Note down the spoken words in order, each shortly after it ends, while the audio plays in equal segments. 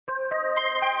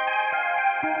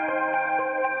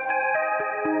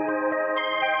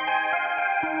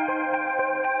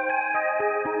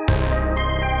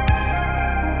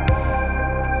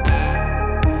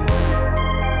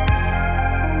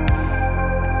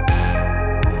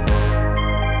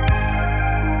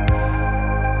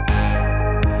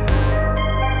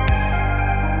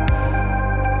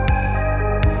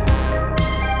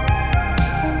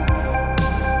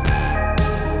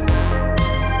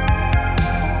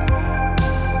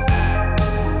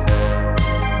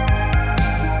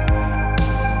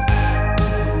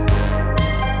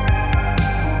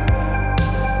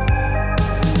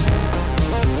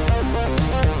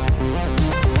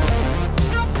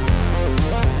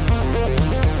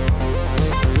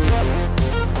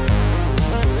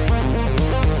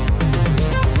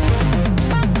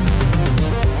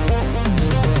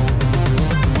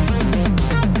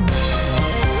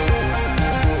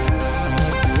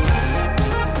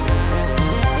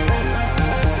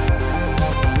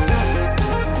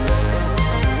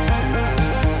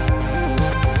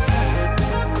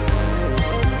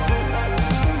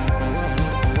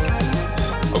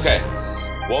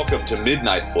Welcome to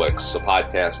Midnight Flicks, a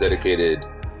podcast dedicated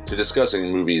to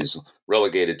discussing movies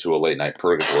relegated to a late-night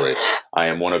purgatory. I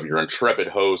am one of your intrepid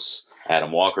hosts,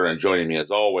 Adam Walker, and joining me,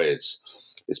 as always,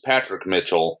 is Patrick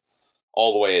Mitchell,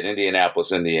 all the way in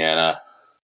Indianapolis, Indiana,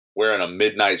 wearing a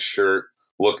midnight shirt,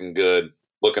 looking good,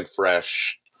 looking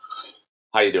fresh.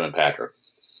 How you doing, Patrick?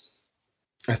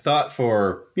 I thought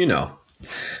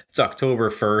it's October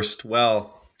 1st.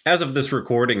 Well, as of this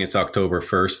recording, it's October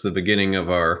 1st, the beginning of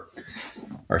our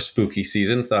spooky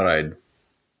season. Thought I'd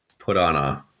put on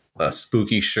a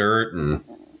spooky shirt and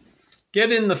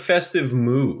get in the festive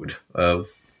mood of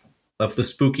the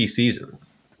spooky season.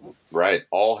 Right.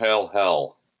 All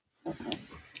hell.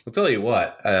 I'll tell you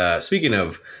what, speaking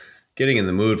of getting in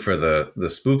the mood for the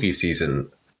spooky season,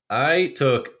 I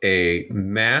took a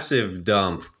massive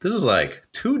dump. This was like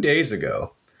 2 days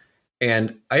ago,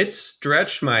 and I'd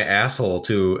stretched my asshole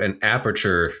to an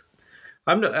aperture.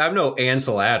 I'm no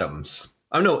Ansel Adams.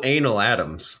 I'm no anal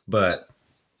Adams, but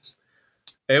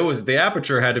the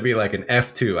aperture had to be like an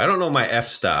F2. I don't know my F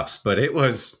stops, but it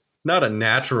was not a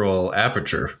natural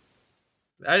aperture.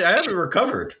 I haven't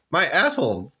recovered. My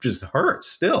asshole just hurts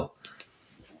still.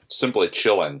 Simply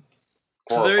chilling.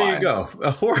 So there you go.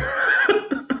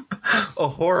 A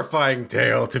horrifying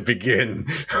tale to begin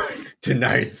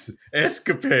tonight's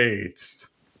escapades.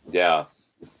 Yeah.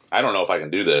 I don't know if I can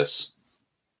do this.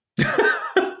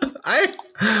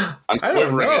 I'm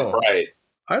quivering and fright.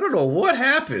 I don't know what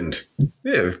happened.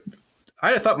 Yeah,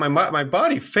 I thought my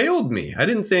body failed me. I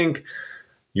didn't think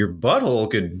your butthole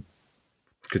could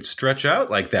stretch out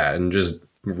like that and just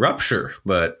rupture.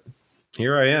 But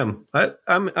here I am.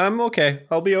 I'm okay.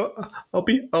 I'll be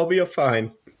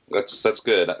fine. That's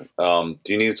good. Do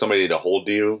you need somebody to hold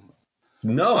you?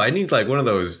 No, I need like one of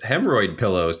those hemorrhoid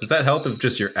pillows. Does that help if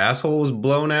just your asshole was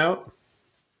blown out?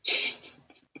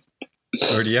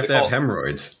 Or do you have to have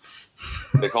hemorrhoids?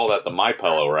 They call that the My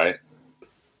Pillow, right?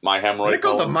 My hemorrhoid. They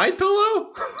call the My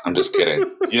Pillow? I'm just kidding.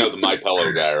 You know the My Pillow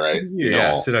guy, right?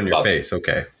 Yeah, sit on your face.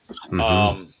 Okay.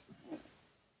 Mm-hmm.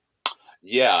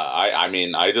 Yeah, I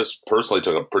mean, I just personally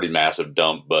took a pretty massive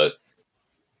dump, but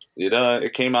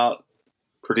it came out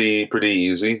pretty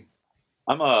easy.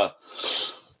 I'm a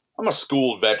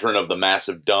school veteran of the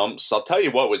massive dumps. I'll tell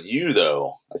you what, with you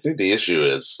though, I think the issue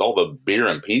is all the beer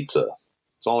and pizza.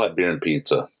 It's all that beer and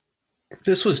pizza.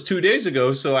 This was 2 days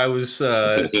ago, so I was.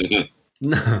 I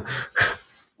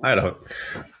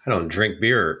don't drink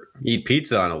beer, eat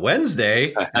pizza on a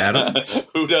Wednesday, Adam.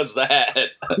 Who does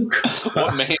that?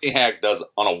 What maniac does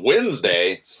on a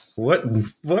Wednesday?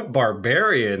 What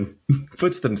barbarian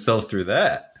puts themselves through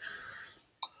that?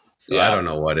 So yeah. I don't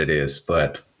know what it is,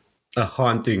 but a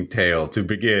haunting tale to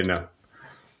begin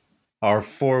our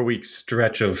 4-week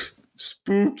stretch of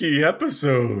spooky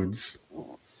episodes.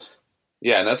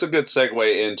 Yeah, and that's a good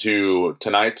segue into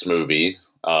tonight's movie,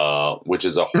 which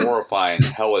is a horrifying,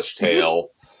 hellish tale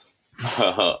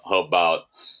about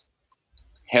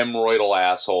hemorrhoidal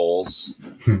assholes.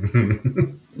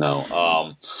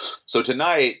 No. So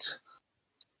tonight,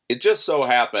 it just so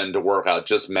happened to work out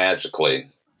just magically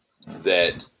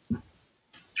that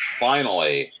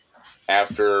finally,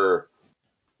 after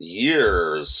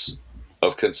years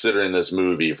of considering this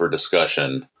movie for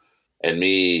discussion and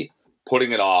me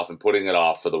putting it off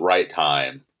for the right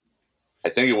time, I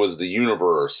think it was the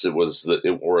universe. It was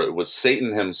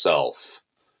Satan himself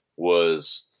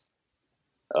was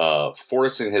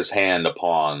forcing his hand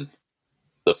upon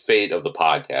the fate of the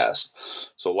podcast.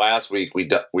 So last week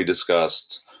we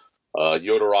discussed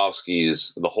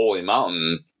Jodorowsky's The Holy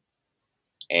Mountain,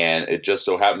 And it just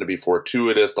so happened to be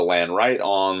fortuitous to land right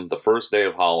on the first day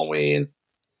of Halloween,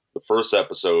 the first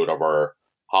episode of our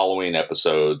Halloween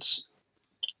episodes,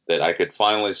 that I could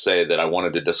finally say that I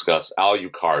wanted to discuss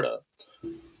Alucarda.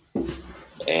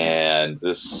 And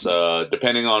this,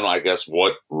 depending on, I guess,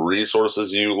 what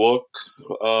resources you look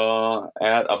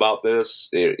at about this,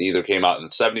 it either came out in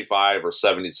 75 or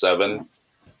 77.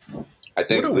 I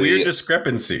think what a weird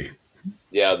discrepancy.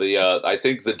 Yeah, I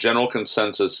think the general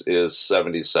consensus is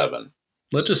 77.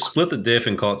 Let's just split the diff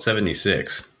and call it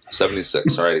 76.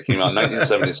 76, all right. It came out in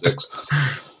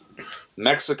 1976.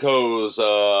 Mexico's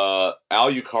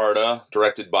Alucarda,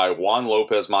 directed by Juan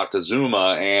Lopez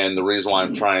Moctezuma, and the reason why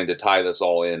I'm trying to tie this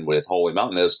all in with Holy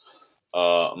Mountain is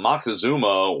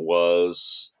Moctezuma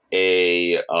was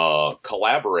a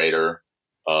collaborator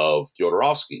of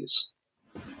Jodorowsky's.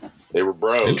 They were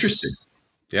bros. Interesting.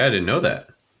 Yeah, I didn't know that.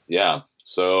 Yeah.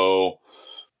 So,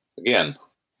 again,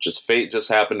 just fate just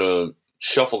happened to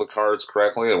shuffle the cards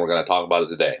correctly, and we're going to talk about it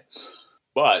today.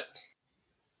 But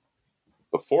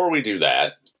before we do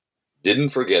that, didn't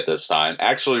forget this time,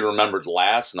 actually remembered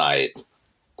last night,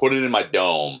 put it in my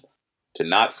dome to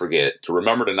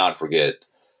remember to not forget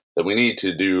that we need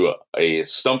to do a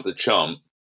Stump the Chump.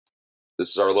 This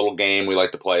is our little game we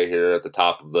like to play here at the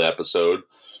top of the episode,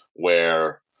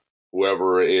 where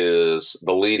whoever is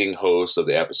the leading host of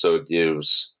the episode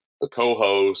gives the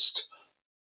co-host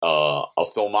a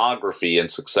filmography in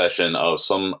succession of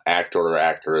some actor or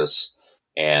actress,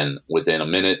 and within a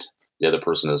minute, the other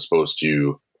person is supposed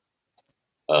to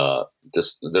they're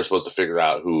supposed to figure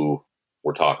out who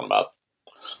we're talking about.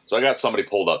 So I got somebody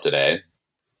pulled up today.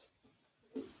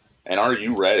 And are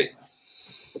you ready?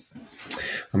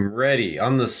 I'm ready.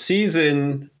 On the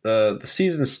season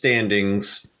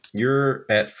standings, you're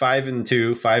at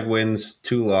 5-2, 5 wins,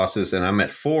 2 losses, and I'm at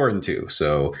 4-2.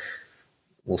 So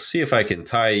we'll see if I can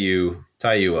tie you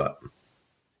up.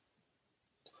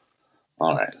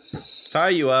 All right. Tie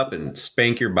you up and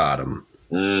spank your bottom.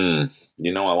 I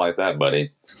like that,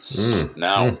 buddy.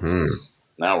 Now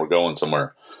we're going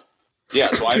somewhere.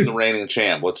 Yeah, so I'm the reigning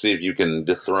champ. Let's see if you can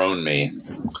dethrone me.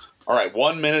 All right,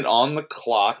 1 minute on the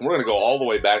clock. We're going to go all the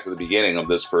way back to the beginning of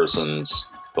this person's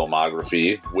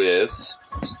filmography with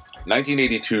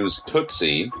 1982's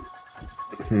Tootsie,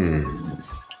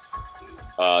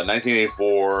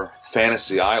 1984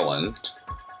 Fantasy Island.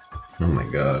 Oh my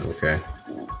God, okay.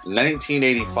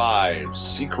 1985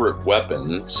 Secret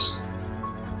Weapons.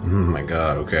 Oh my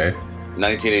God, okay.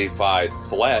 1985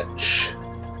 Fletch.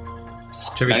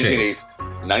 Chevy Chase.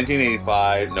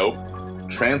 1985, nope.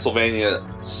 Transylvania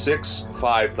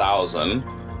 5000.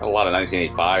 Got a lot of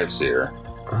 1985s here.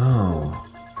 Oh.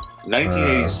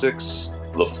 1986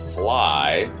 The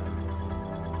Fly.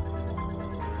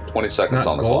 20 seconds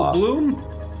on the clock. Goldblum?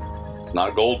 It's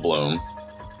not Goldblum,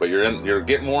 but you're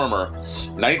getting warmer.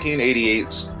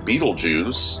 1988's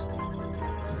Beetlejuice.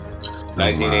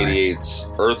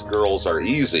 1988's Earth Girls Are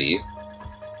Easy.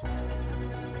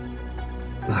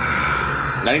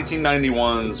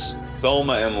 1991's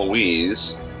Thelma and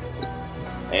Louise.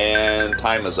 And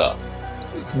time is up.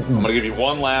 I'm going to give you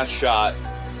one last shot.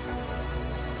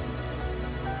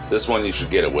 This one you should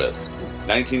get it with.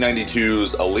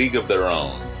 1992's A League of Their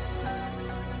Own.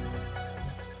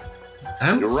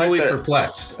 I'm fully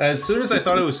perplexed. As soon as I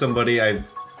thought it was somebody,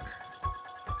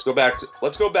 Let's go back to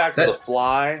The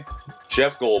Fly.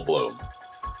 Jeff Goldblum.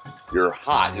 You're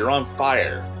hot. You're on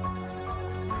fire.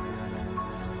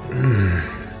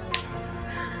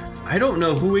 I don't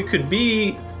know who it could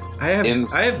be. I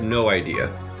have no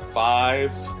idea.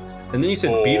 5. And then you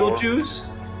said 4, Beetlejuice?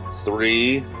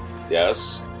 3.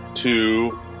 Yes.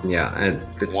 2. Yeah, and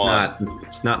it's 1.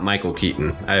 It's not Michael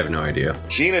Keaton. I have no idea.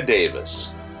 Gina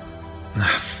Davis.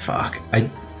 Fuck.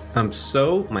 I'm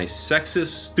so my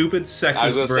stupid sexist I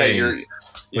was gonna brain say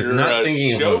you're not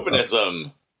thinking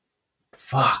chauvinism.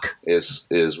 Fuck.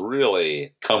 Is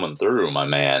really coming through, my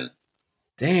man.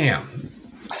 Damn.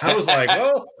 I was like,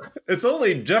 well, it's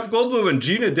only Jeff Goldblum and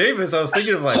Gina Davis. I was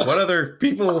thinking of what other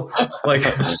people,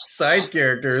 side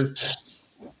characters.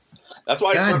 That's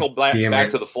why I circled back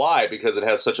to The Fly, because it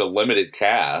has such a limited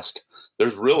cast.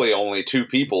 There's really only 2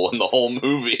 people in the whole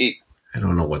movie. I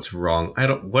don't know what's wrong.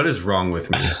 What is wrong with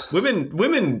me?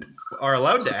 Women are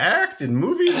allowed to act in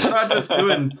movies. We're not just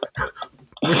doing.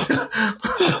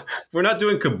 We're not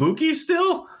doing kabuki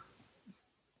still.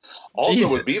 Also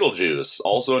Jesus. with Beetlejuice,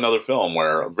 also another film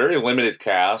where a very limited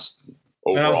cast.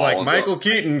 And I was like, Michael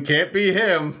Keaton can't be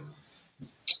him.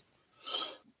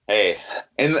 Hey,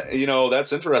 and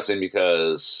that's interesting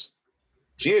because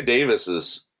Gina Davis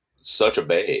is such a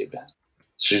babe.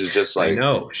 She's just like, I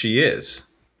know she is.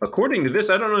 According to this,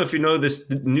 I don't know if you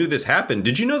knew this happened.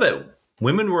 Did you know that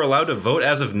women were allowed to vote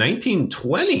as of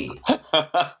 1920.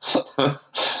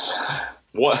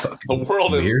 What the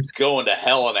world is going to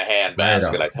hell in a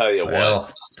handbasket, I tell you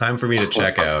what. Time for me to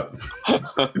check out.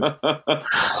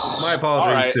 My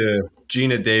apologies to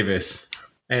Gina Davis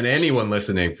and anyone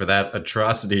listening for that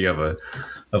atrocity of a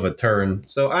turn.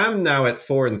 So I'm now at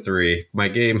 4-3. My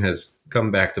game has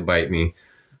come back to bite me.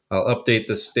 I'll update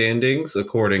the standings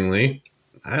accordingly.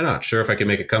 I'm not sure if I can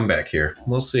make a comeback here.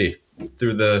 We'll see.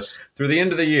 Through the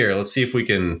end of the year, let's see if we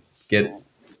can get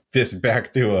this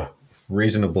back to a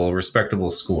reasonable, respectable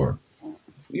score.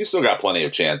 You still got plenty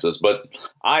of chances, but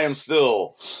I am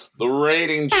still the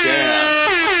reigning champ.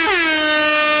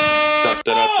 Da,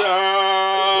 da, da,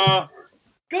 da.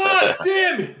 God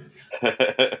damn it!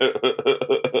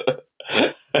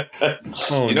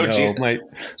 Oh no! My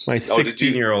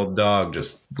 16-year-old dog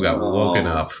just got woken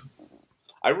up.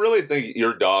 I really think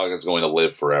your dog is going to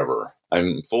live forever.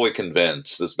 I'm fully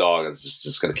convinced this dog is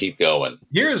just going to keep going.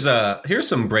 Here's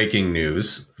some breaking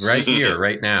news right here,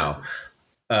 right now.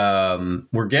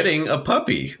 We're getting a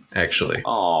puppy, actually.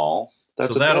 Oh,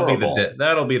 that's so that'll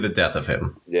be the death of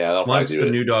him. Yeah, once the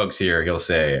new dog's here, he'll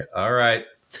say, "All right,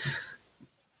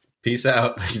 peace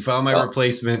out. You found my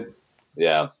replacement."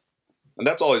 Yeah, and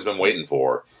that's all he's been waiting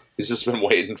for. He's just been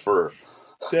waiting for.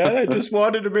 Dad, I just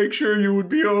wanted to make sure you would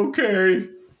be okay.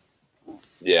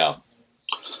 Yeah.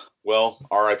 Well,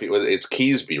 R.I.P. It's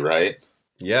Keesby, right?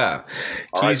 Yeah.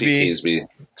 R.I.P. Keesby.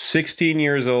 16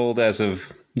 years old as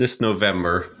of this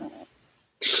November.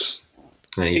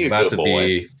 And he's about to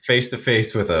be face to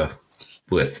face with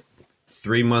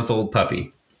 3-month-old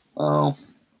puppy. Oh.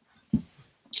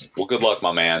 Well, good luck,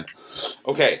 my man.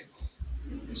 Okay.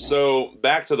 So,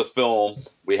 back to the film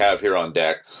we have here on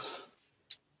deck.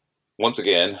 Once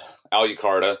again,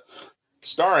 Alucarda,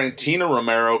 starring Tina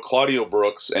Romero, Claudio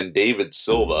Brooks, and David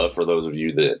Silva, for those of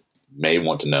you that may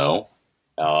want to know.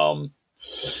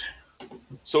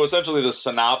 So essentially the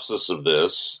synopsis of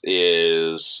this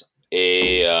is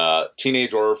a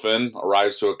teenage orphan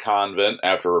arrives to a convent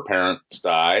after her parents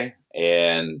die,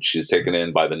 and she's taken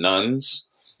in by the nuns.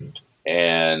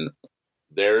 And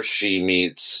there she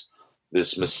meets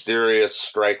this mysterious,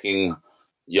 striking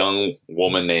young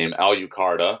woman named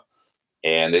Alucarda,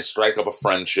 and they strike up a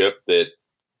friendship that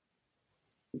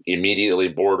immediately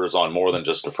borders on more than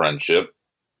just a friendship.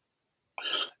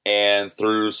 And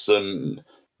through some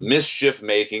mischief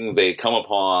making, they come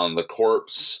upon the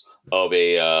corpse of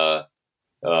a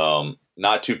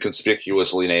not too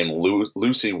conspicuously named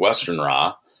Lucy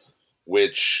Westenra,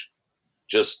 which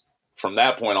just from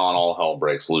that point on, all hell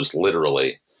breaks loose,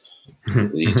 literally.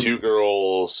 The two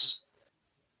girls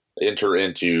enter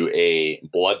into a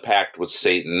blood pact with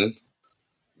Satan.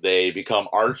 They become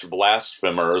arch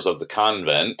blasphemers of the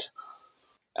convent,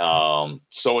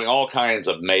 sowing all kinds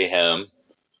of mayhem.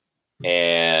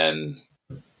 And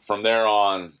from there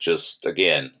on, just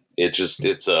again, it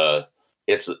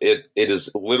is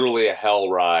literally a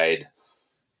hell ride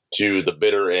to the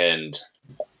bitter end,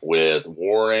 with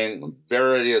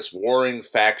various warring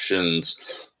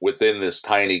factions within this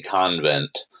tiny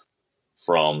convent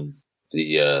from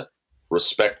the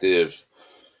respective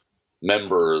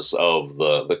members of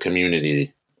the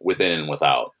community within and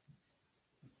without.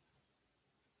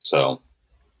 So,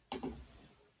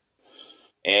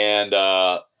 and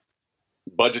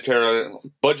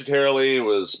budgetarily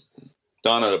was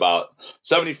done at about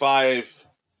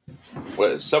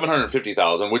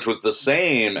 $750,000, which was the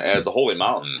same as the Holy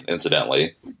Mountain,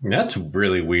 incidentally. That's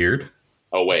really weird.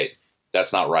 Oh wait,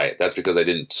 that's not right. That's because I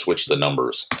didn't switch the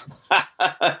numbers.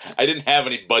 I didn't have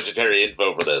any budgetary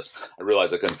info for this. I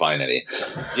realized I couldn't find any.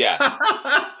 Yeah.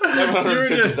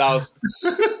 750,000.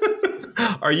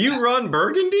 Are you Ron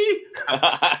Burgundy? You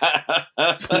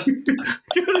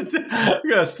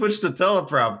gotta switch the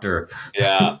teleprompter.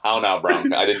 Yeah, how now, brown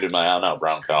cow. I didn't do my how now,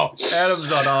 brown cow.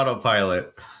 Adam's on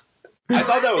autopilot. I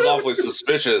thought that was awfully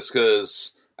suspicious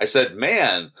because I said,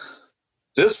 man,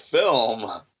 this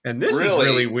film... And this is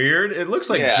really weird. It looks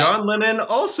like John Lennon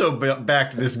also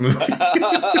backed this movie.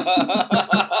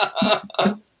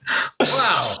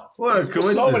 Wow. What a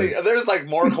coincidence. There's like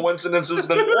more coincidences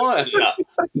than one.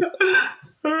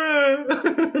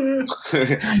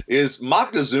 Is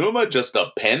Moctezuma just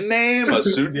a pen name, a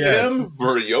pseudonym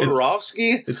for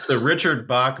Jodorowsky? It's the Richard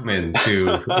Bachman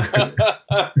too.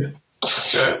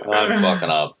 I'm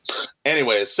fucking up.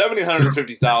 Anyway,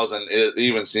 $750,000 it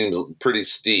even seems pretty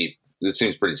steep. It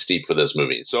seems pretty steep for this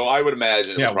movie. So I would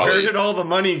imagine it was probably... where did all the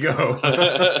money go?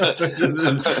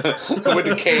 It went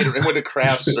to catering. It went to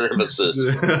craft services.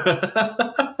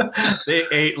 They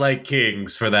ate like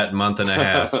kings for that month and a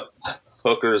half.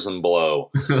 Hookers and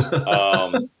blow.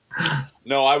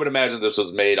 No, I would imagine this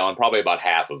was made on probably about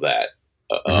half of that.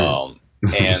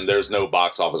 And there's no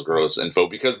box office gross info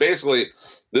because basically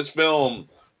this film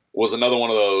was another one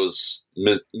of those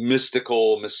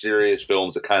mystical, mysterious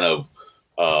films that kind of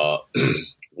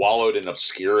wallowed in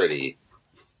obscurity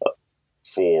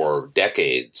for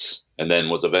decades and then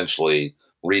was eventually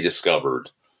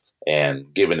rediscovered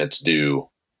and given its due,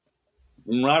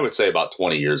 I would say about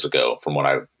 20 years ago from what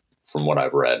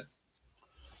I've read.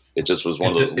 It just was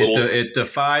one of those it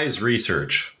defies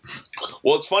research.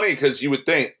 Well, it's funny because you would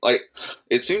think, like,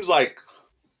 it seems like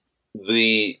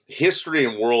the history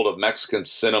and world of Mexican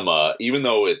cinema, even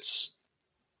though it's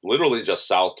literally just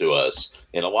south to us,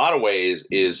 in a lot of ways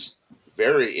is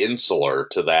very insular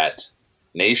to that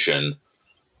nation,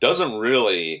 doesn't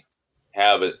really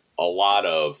have a lot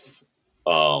of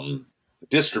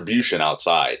distribution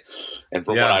outside. And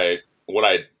from what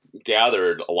I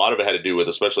gathered, a lot of it had to do with,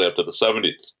 especially up to the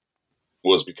 70s,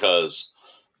 was because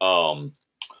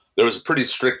there was pretty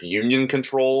strict union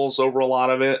controls over a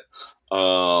lot of it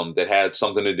that had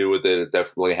something to do with it. It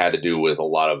definitely had to do with a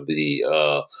lot of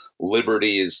the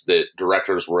liberties that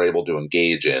directors were able to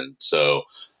engage in. So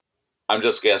I'm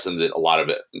just guessing that a lot of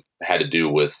it had to do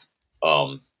with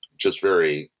just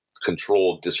very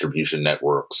controlled distribution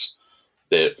networks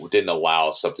that didn't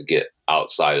allow stuff to get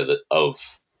outside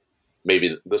of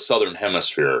maybe the Southern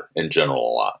Hemisphere in general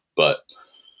a lot. But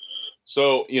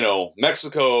so,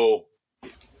 Mexico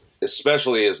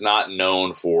especially is not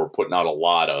known for putting out a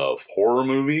lot of horror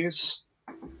movies.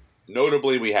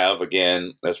 Notably, we have,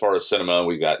 again, as far as cinema,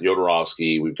 we've got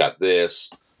Jodorowsky, we've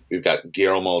got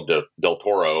Guillermo del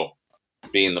Toro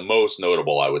being the most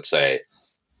notable, I would say,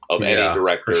 of any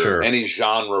director, sure. Any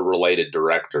genre-related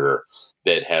director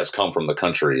that has come from the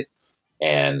country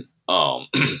and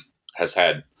has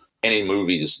had any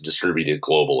movies distributed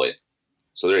globally.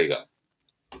 So there you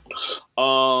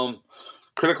go.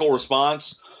 Critical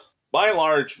response. By and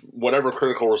large, whatever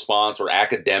critical response or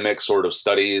academic sort of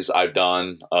studies I've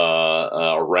done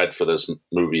or read for this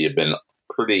movie have been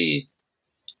pretty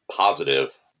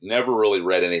positive. Never really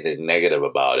read anything negative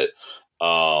about it.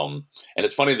 And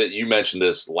it's funny that you mentioned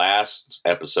this last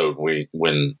episode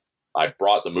when I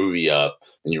brought the movie up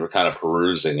and you were kind of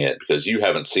perusing it because you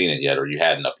haven't seen it yet, or you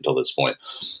hadn't up until this point.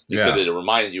 You said that it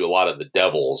reminded you a lot of The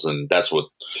Devils, and that's what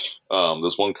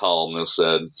this one columnist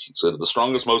said. He said, the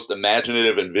strongest, most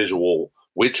imaginative and visual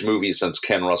witch movie since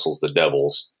Ken Russell's The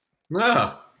Devils.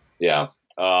 Ah. Yeah,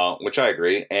 which I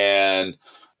agree. And,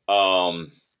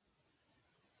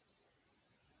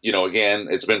 again,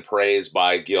 it's been praised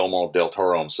by Guillermo del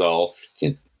Toro himself.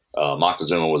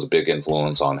 Moctezuma was a big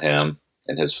influence on him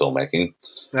in his filmmaking.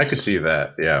 I could see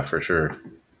that. Yeah, for sure.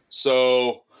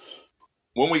 So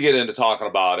when we get into talking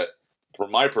about it,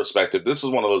 from my perspective, this is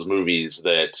one of those movies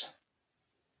that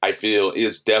I feel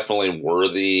is definitely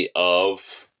worthy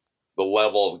of the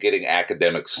level of getting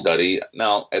academic study.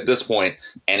 Now, at this point,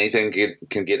 anything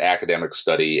can get academic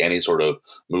study, any sort of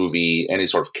movie, any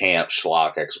sort of camp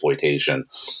schlock exploitation.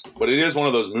 But it is one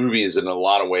of those movies that in a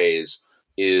lot of ways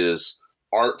is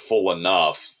artful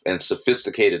enough and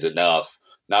sophisticated enough,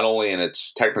 not only in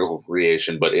its technical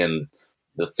creation, but in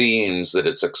the themes that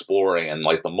it's exploring and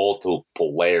like the multiple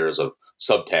layers of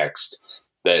subtext,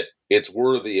 that it's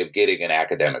worthy of getting an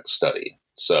academic study.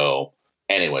 So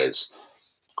anyways,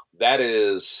 that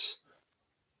is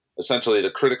essentially the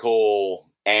critical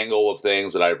angle of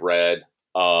things that I've read.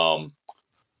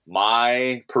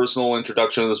 My personal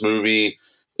introduction to this movie,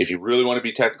 if you really want to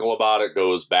be technical about it,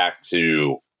 goes back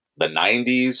to the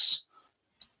 90s.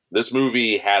 This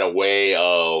movie had a way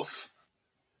of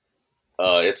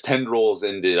its tendrils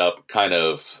ended up kind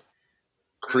of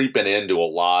creeping into a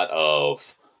lot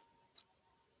of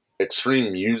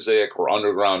extreme music or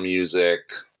underground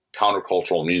music,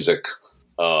 countercultural music.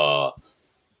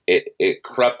 It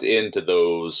crept into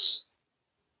those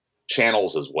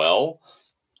channels as well.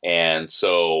 And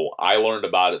so I learned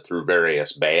about it through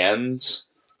various bands.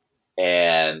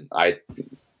 And I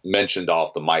mentioned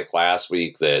off the mic last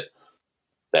week that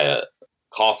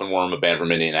Coffin Worm, a band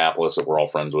from Indianapolis that we're all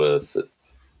friends with,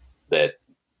 that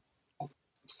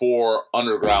for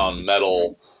underground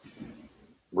metal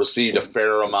received a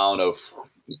fair amount of,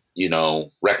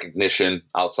 recognition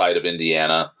outside of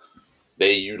Indiana.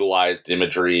 They utilized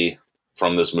imagery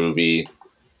from this movie.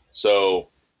 So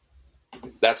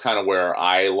that's kind of where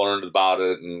I learned about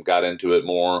it and got into it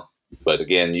more. But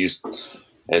again,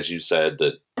 as you said,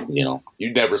 that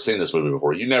you'd never seen this movie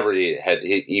before. You never had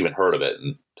even heard of it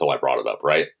until I brought it up,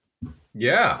 right?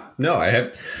 Yeah, no,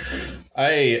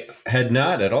 I had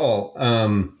not at all.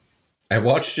 I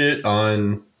watched it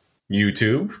on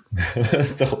YouTube.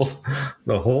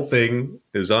 The whole thing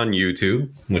is on YouTube,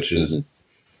 which is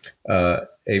a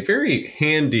very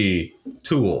handy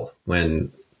tool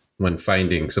when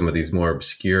finding some of these more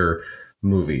obscure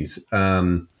movies.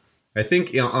 I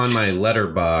think on my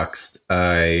Letterboxd,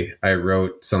 I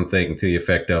wrote something to the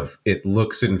effect of "It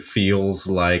looks and feels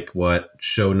like what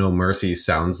Show No Mercy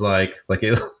sounds like." Like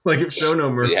if Show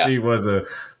No Mercy was a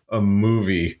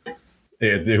movie,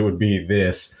 it would be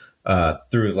this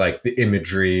through like the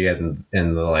imagery and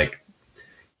the like,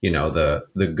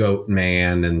 the goat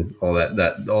man and all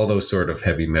that all those sort of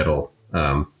heavy metal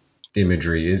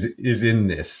imagery is in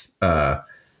this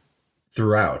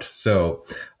throughout. So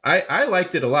I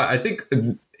liked it a lot. I think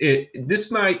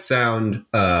this might sound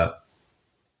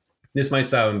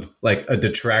like a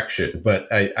detraction, but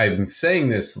I'm saying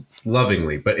this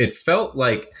lovingly, but it felt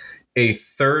like a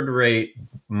third-rate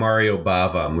Mario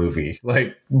Bava movie.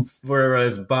 Like,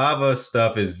 whereas Bava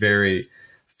stuff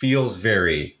feels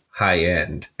very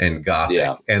high-end and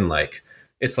gothic and like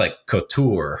it's like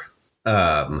couture.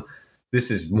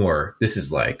 This is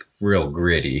like real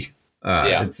gritty.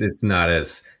 It's not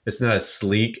as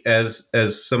sleek as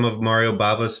some of Mario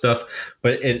Bava's stuff,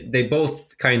 but they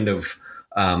both kind of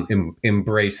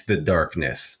embrace the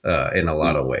darkness in a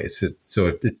lot of ways.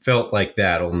 It felt like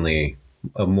that, only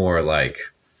a more like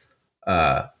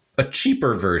a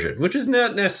cheaper version, which is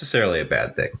not necessarily a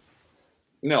bad thing.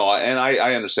 No, and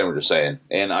I understand what you're saying,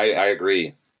 and I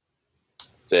agree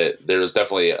that there is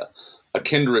definitely a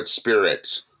kindred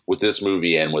spirit with this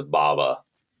movie and with Bava,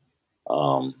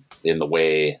 in the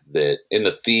way that, in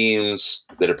the themes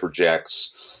that it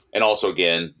projects, and also,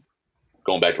 again,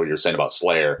 going back to what you were saying about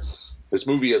Slayer, this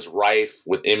movie is rife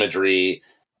with imagery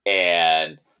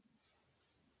and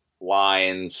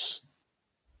lines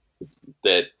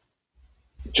that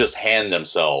just hand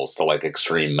themselves to like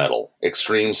extreme metal,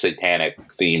 extreme satanic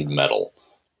themed metal.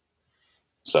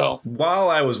 So while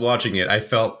I was watching it, I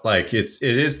felt like it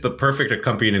is the perfect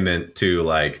accompaniment to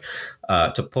like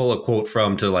to pull a quote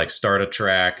from, to like start a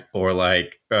track, or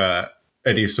like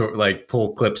any sort, like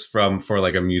pull clips from for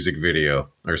like a music video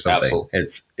or something.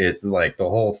 Absolutely. It's like the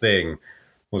whole thing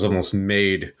was almost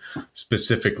made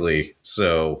specifically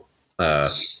so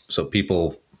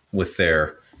people with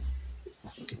their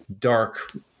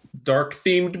dark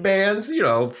themed bands,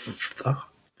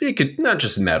 it could, not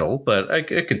just metal, but I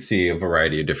could see a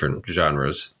variety of different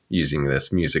genres using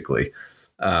this musically.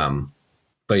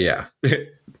 But yeah,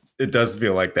 it does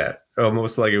feel like that,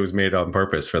 almost like it was made on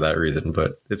purpose for that reason,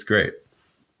 but it's great.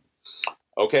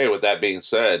 Okay, with that being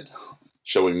said,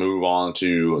 shall we move on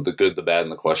to the good, the bad,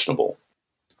 and the questionable?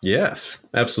 Yes,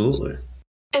 absolutely.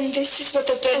 And this is what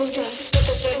the devil does.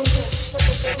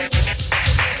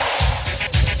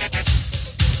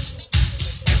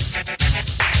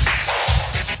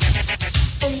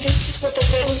 And this is what the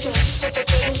devil does.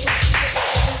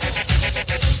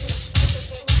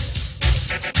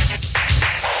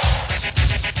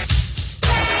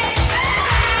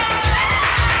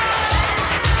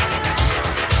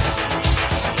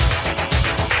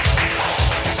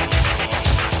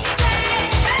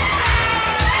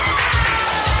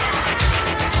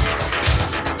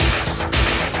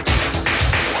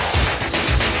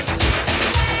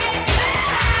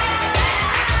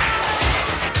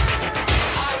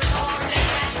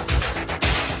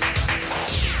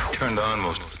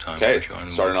 Okay,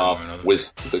 starting off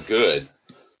with the good.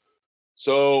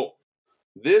 So,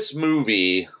 this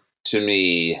movie, to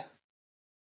me,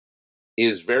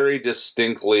 is very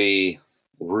distinctly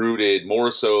rooted,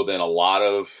 more so than a lot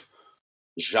of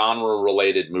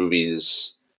genre-related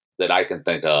movies that I can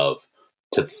think of,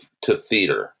 to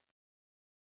theater.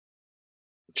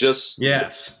 Just,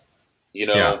 yes, it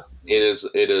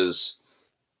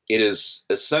is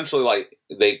essentially like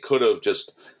they could have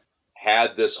just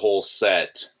had this whole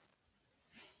set.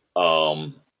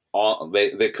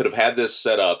 They could have had this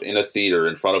set up in a theater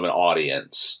in front of an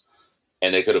audience,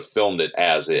 and they could have filmed it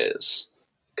as is,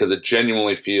 because it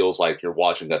genuinely feels like you're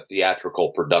watching a theatrical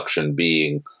production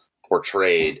being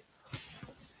portrayed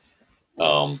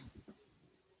in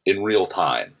real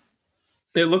time.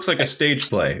 It looks like a stage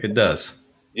play. It does.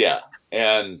 Yeah,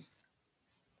 and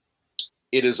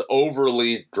it is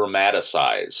overly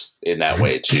dramatized in that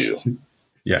way too.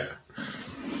 Yeah.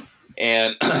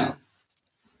 And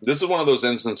this is one of those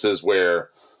instances where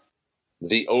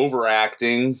the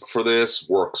overacting for this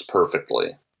works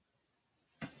perfectly.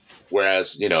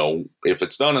 Whereas, if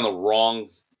it's done in the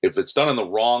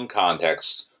wrong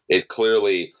context, it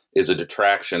clearly is a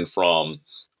detraction from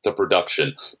the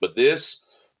production. But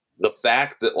the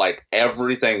fact that like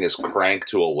everything is cranked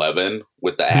to 11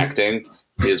 with the acting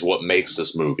is what makes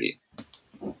this movie.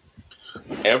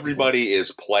 Everybody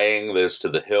is playing this to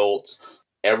the hilt.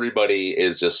 Everybody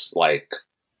is just like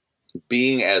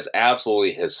being as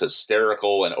absolutely as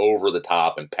hysterical and over the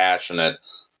top and passionate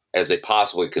as they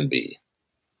possibly can be.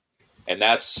 And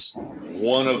that's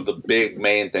one of the big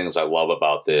main things I love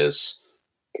about this,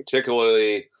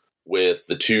 particularly with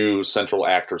the two central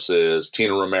actresses,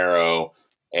 Tina Romero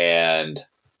and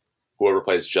whoever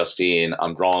plays Justine.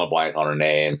 I'm drawing a blank on her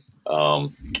name.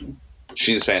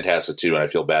 She's fantastic too, and I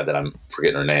feel bad that I'm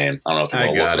forgetting her name. I don't know if you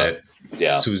I got it.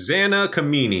 Yeah. Susanna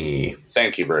Camini.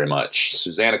 Thank you very much.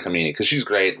 Susanna Camini, because she's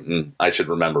great, and I should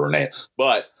remember her name.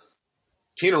 But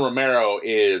Tina Romero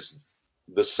is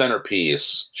the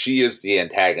centerpiece. She is the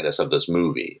antagonist of this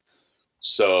movie.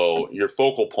 So your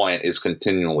focal point is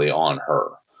continually on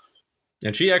her.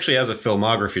 And she actually has a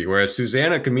filmography, whereas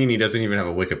Susanna Camini doesn't even have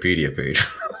a Wikipedia page.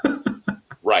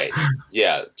 Right.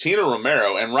 Yeah. Tina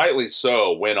Romero, and rightly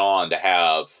so, went on to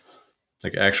have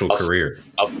like actual career.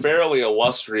 A fairly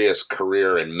illustrious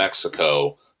career in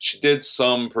Mexico. She did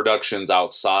some productions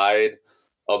outside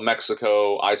of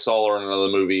Mexico. I saw her in another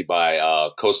movie by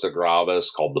Costa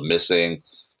Graves called The Missing.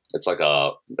 It's like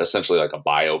essentially like a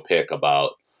biopic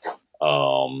about,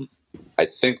 I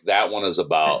think that one is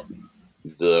about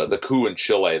the coup in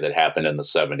Chile that happened in the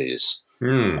 70s.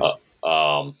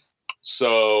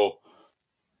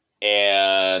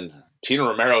 And Tina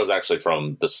Romero is actually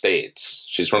from the States.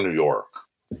 She's from New York.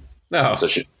 Oh. So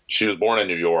she was born in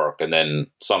New York and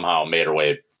then somehow made her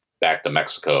way back to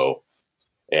Mexico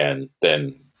and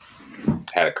then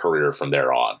had a career from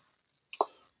there on.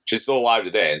 She's still alive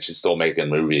today and she's still making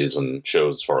movies and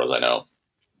shows as far as I know.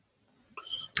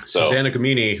 So Susanna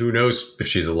Camini, who knows if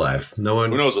she's alive? No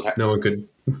one. Who knows no one could.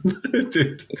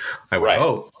 I would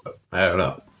hope. I don't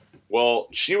know. Well,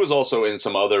 she was also in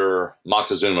some other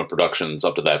Moctezuma productions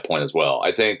up to that point as well.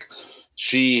 I think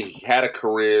she had a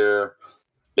career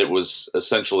that was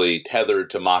essentially tethered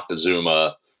to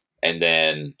Moctezuma, and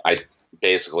then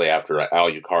basically after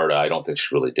Alucarda, I don't think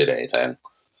she really did anything.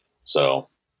 So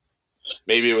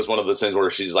maybe it was one of those things where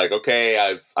she's like, "Okay,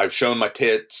 I've shown my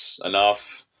tits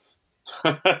enough.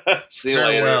 See you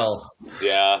later." Well,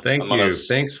 yeah. Thank you.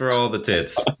 Thanks for all the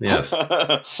tits. Yes.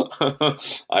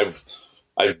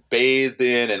 I've bathed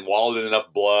in and wallowed in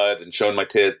enough blood and shown my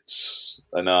tits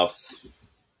enough.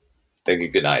 Thank you.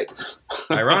 Good night.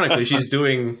 Ironically, she's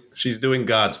doing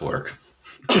God's work.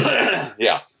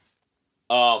 Yeah.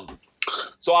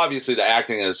 So obviously the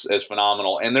acting is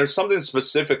phenomenal, and there's something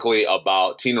specifically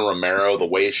about Tina Romero, the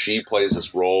way she plays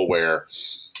this role, where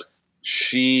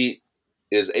she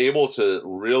is able to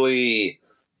really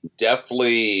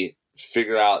deftly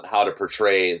figure out how to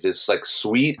portray this like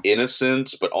sweet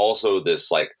innocence, but also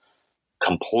this like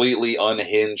completely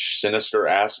unhinged, sinister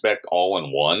aspect all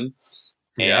in one.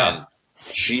 Yeah. And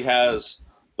she has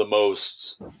the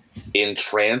most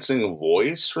entrancing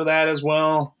voice for that as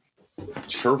well.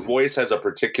 Her voice has a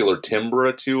particular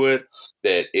timbre to it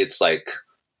that it's like,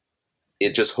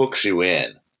 it just hooks you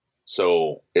in.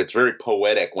 So it's very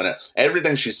poetic when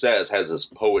everything she says has this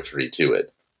poetry to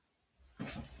it.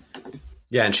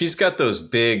 Yeah, and she's got those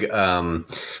big, Carol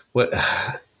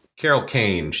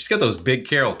Kane. She's got those big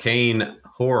Carol Kane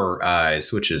horror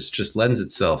eyes, which just lends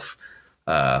itself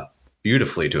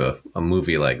beautifully to a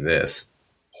movie like this.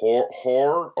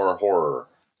 Horror or horror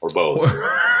or both?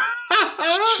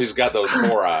 She's got those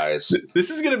horror eyes. This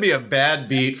is going to be a bad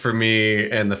beat for me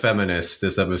and the feminists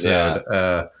this episode.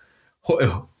 Yeah.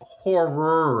 Horror.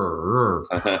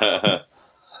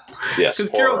 Yes, because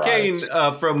Carol Kane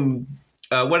from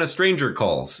When a Stranger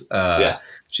Calls.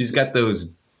 She's got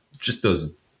those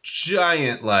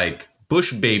giant like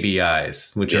bush baby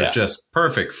eyes, which are just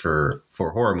perfect for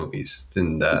horror movies.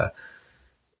 And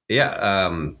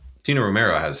Tina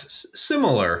Romero has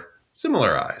similar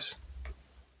eyes.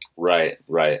 Right.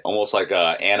 Almost like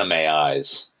anime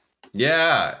eyes.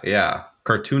 Yeah.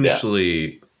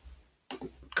 Cartoonishly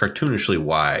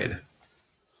wide.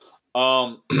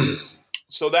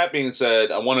 So that being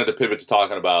said, I wanted to pivot to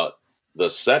talking about the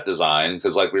set design,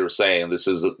 because like we were saying, this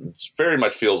is very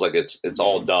much feels like it's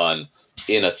all done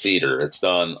in a theater. It's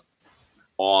done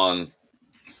on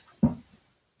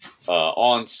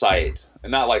site,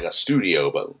 and not like a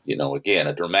studio, but again,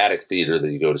 a dramatic theater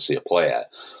that you go to see a play at.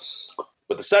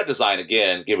 But the set design,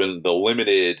 again, given the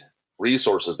limited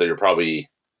resources that you're probably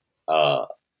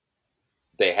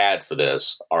they had for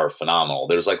this, are phenomenal.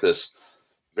 There's like this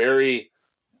very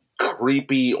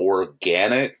creepy,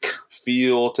 organic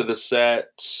feel to the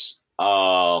sets.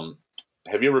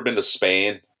 Have you ever been to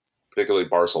Spain, particularly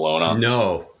Barcelona?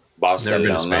 No, Barcelona. Never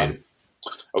been to Spain.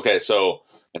 Okay, so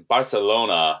in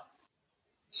Barcelona,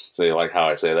 so you like how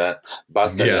I say that?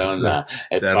 Barcelona.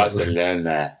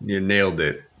 Barcelona. You nailed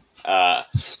it.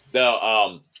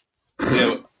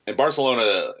 in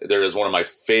Barcelona, there is one of my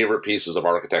favorite pieces of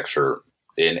architecture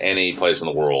in any place in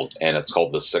the world, and it's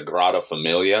called the Sagrada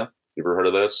Familia. You ever heard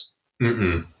of this?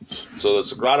 Mm-mm. So the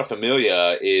Sagrada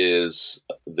Familia is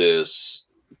this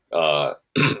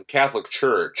Catholic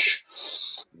church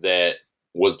that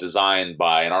was designed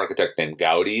by an architect named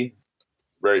Gaudi,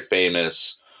 very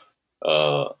famous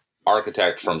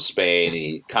architect from Spain.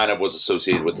 He kind of was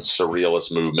associated with the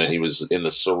Surrealist movement. He was in the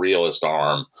Surrealist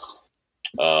arm,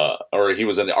 or he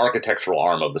was in the architectural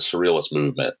arm of the Surrealist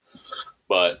movement.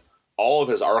 But all of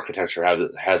his architecture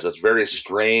has this very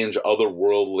strange,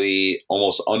 otherworldly,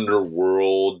 almost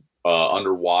underworld,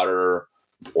 underwater,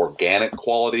 organic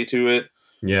quality to it.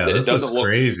 Yeah, this looks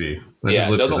crazy. I just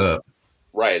looked it up.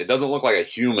 Right. It doesn't look like a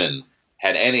human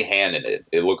had any hand in it.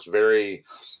 It looks very,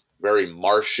 very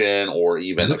Martian, or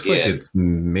even, it looks like it's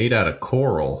made out of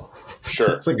coral.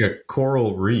 Sure. It's like a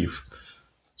coral reef.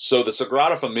 So the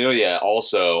Sagrada Familia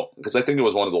also, because I think it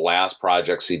was one of the last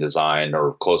projects he designed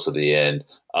or close to the end,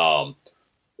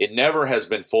 it never has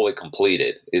been fully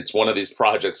completed. It's one of these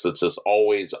projects that's just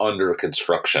always under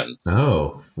construction.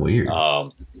 Oh, weird.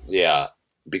 Yeah,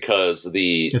 because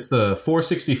it's the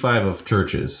 465 of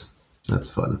churches.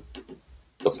 That's fun.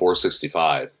 The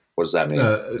 465. What does that mean?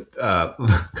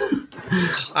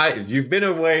 You've been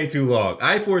away too long.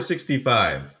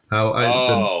 I-465.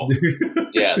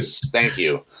 Yes. Thank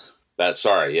you.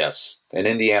 Yes. An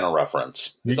Indiana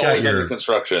reference. It's always under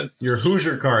construction. Your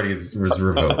Hoosier card was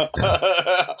revoked.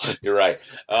 You're right.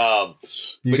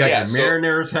 You got your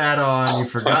Mariners hat on.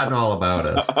 You've forgotten all about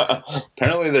us.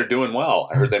 Apparently they're doing well.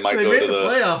 I heard they might go to the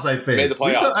playoffs, I think. Made the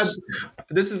playoffs.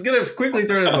 This is going to quickly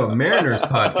turn into a Mariners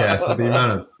podcast with the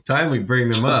amount of time we bring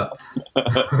them up.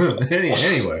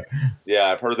 Anyway. Yeah,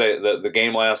 I've heard the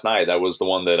game last night. That was the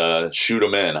one that shoot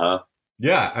them in, huh?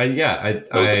 Yeah. It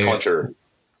was the clincher.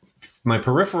 My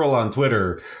peripheral on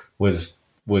Twitter was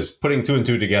putting two and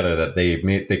two together that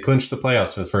they clinched the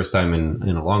playoffs for the first time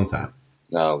in a long time.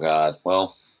 Oh God!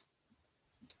 Well,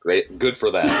 great, good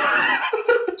for that.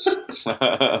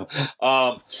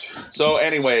 So,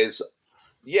 anyways,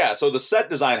 yeah. So the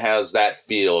set design has that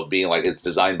feel of being like it's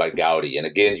designed by Gaudi, and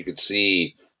again, you could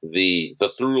see the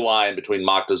through line between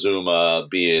Moctezuma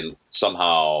being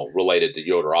somehow related to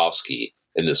Jodorowsky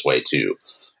in this way too,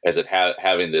 as it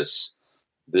having this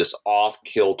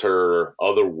off-kilter,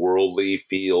 otherworldly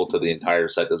feel to the entire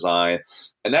set design.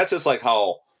 And that's just like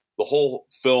how the whole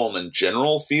film in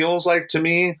general feels like to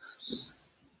me.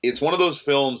 It's one of those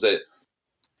films that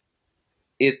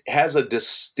it has a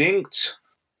distinct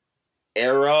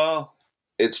era.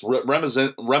 It's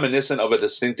reminiscent of a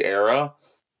distinct era,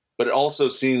 but it also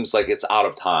seems like it's out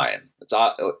of time.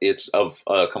 It's of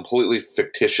a completely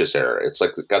fictitious era. It's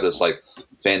like got this like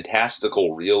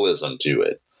fantastical realism to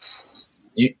it.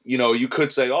 You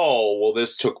could say, oh, well,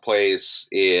 this took place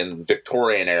in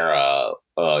Victorian era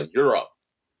Europe,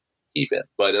 even,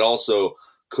 but it also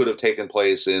could have taken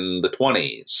place in the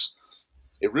 20s.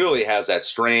 It really has that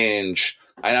strange,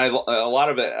 and a lot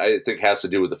of it I think has to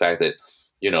do with the fact that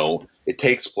it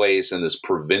takes place in this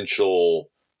provincial,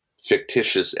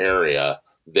 fictitious area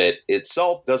that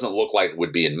itself doesn't look like it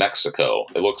would be in Mexico.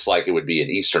 It looks like it would be in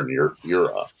Eastern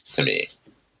Europe to me.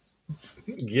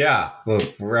 Yeah, well,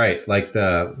 right,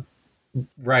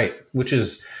 which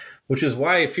is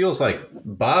why it feels like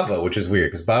Bava, which is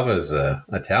weird because Bava is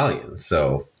Italian,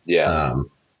 so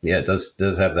it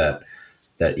does have that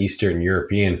Eastern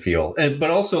European feel, but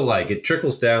also like it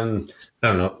trickles down. I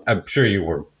don't know. I'm sure you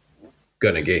were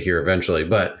gonna get here eventually,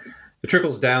 but it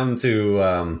trickles down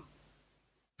to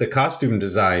the costume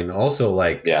design. Also,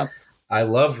 I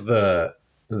love the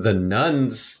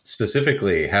nuns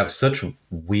specifically have such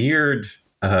weird.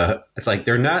 It's like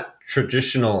they're not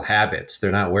traditional habits.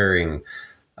 They're not wearing.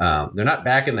 They're not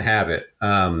back in the habit.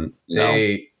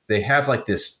 They have like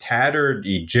this tattered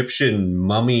Egyptian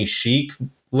mummy chic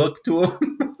look to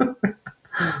them.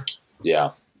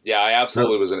 Yeah, I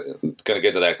absolutely was going to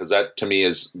get to that because that to me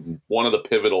is one of the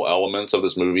pivotal elements of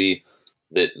this movie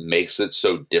that makes it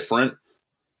so different.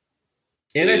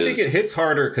 And I think it hits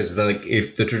harder because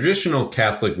if the traditional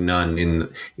Catholic nun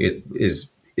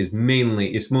is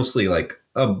mostly like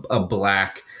a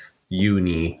black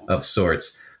uni of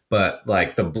sorts, but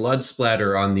like the blood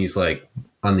splatter on these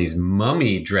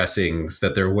mummy dressings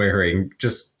that they're wearing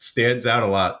just stands out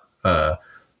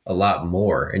a lot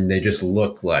more, and they just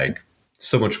look like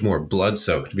so much more blood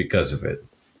soaked because of it.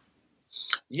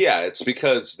 Yeah, it's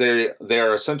because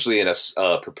they're essentially in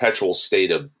a perpetual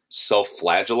state of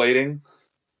self-flagellating.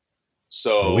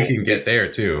 So we can get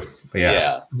there too.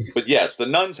 Yeah. But yes, the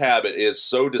nun's habit is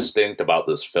so distinct about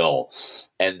this film.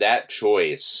 And that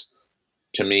choice,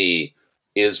 to me,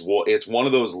 it's one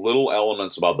of those little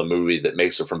elements about the movie that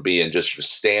makes it from being just your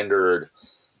standard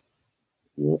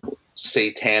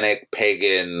satanic,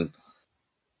 pagan,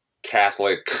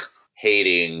 Catholic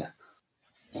hating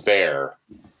fare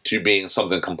to being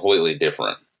something completely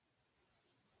different.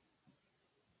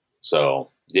 So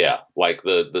yeah, like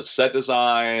the set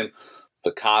design,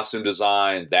 the costume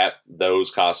design,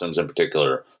 those costumes in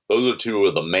particular, those are two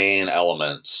of the main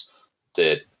elements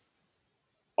that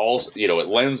also, it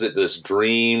lends it this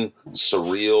dream,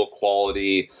 surreal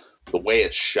quality. The way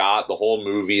it's shot, the whole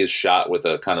movie is shot with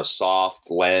a kind of soft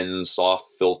lens, soft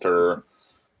filter.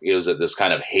 It gives it this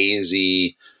kind of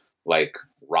hazy, like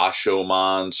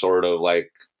Rashomon sort of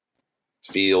like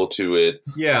feel to it.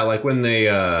 Yeah, like when they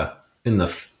in the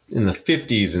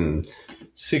 50s and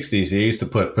 60s, they used to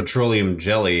put petroleum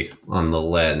jelly on the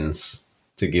lens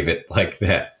to give it like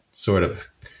that sort of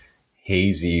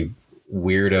hazy,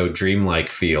 weirdo, dreamlike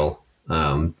feel.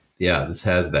 Yeah, this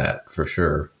has that for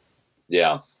sure.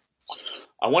 Yeah.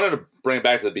 I wanted to bring it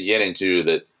back to the beginning, too,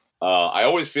 that I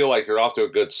always feel like you're off to a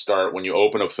good start when you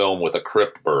open a film with a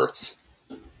crypt birth.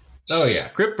 Oh, yeah.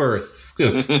 Crypt birth.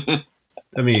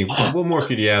 I mean, what more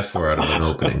could you ask for out of an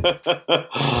opening?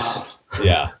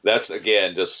 Yeah, that's,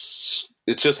 again, it's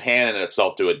just handing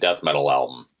itself to a death metal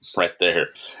album right there.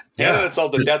 Handing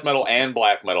itself to death metal and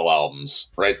black metal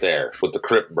albums right there with the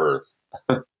crypt birth.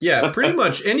 Yeah, pretty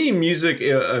much any music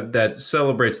that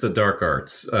celebrates the dark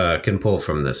arts can pull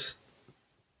from this.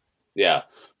 Yeah.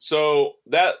 So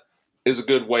that is a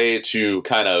good way to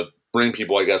kind of bring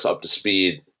people, I guess, up to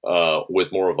speed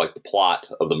with more of like the plot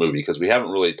of the movie, because we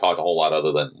haven't really talked a whole lot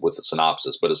other than with the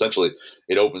synopsis. But essentially,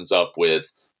 it opens up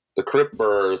with the crypt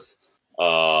birth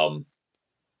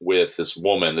with this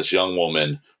young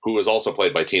woman, who is also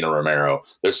played by Tina Romero.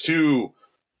 There's two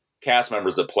cast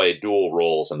members that play dual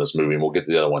roles in this movie, and we'll get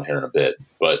to the other one here in a bit.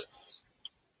 But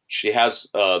she has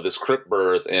this crypt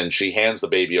birth, and she hands the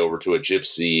baby over to a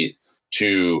gypsy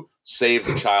to save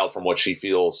the child from what she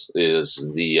feels is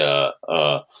the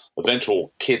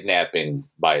eventual kidnapping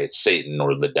by Satan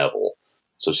or the devil.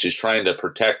 So she's trying to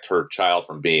protect her child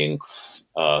from being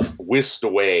whisked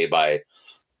away by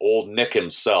old Nick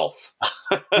himself.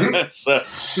 So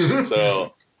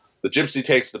the gypsy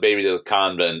takes the baby to the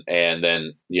convent, and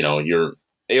then, you're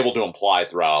able to imply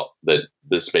throughout that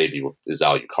this baby is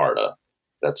Alucarda.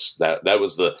 That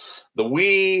was the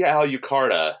wee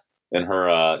Alucarda in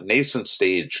her nascent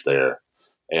stage there.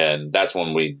 And that's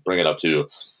when we bring it up to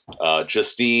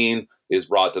Justine is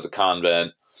brought to the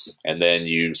convent. And then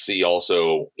you see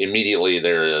also immediately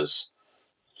there is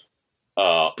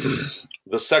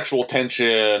the sexual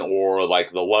tension, or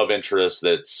like the love interest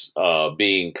that's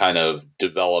being kind of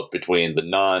developed between the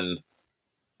nun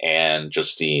and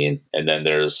Justine. And then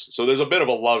there's a bit of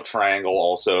a love triangle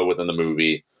also within the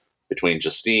movie between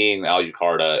Justine,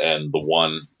 Alucarda, and the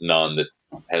one nun that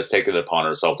has taken it upon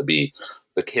herself to be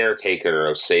the caretaker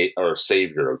of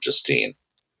savior of Justine.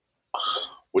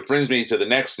 Which brings me to the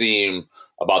next theme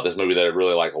about this movie that I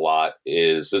really like a lot.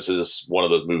 This is one of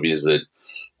those movies that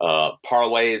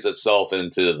parlays itself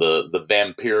into the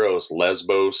Vampiros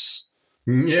Lesbos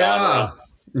genre.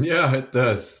 Yeah, it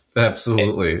does.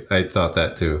 Absolutely. I thought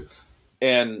that too.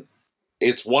 And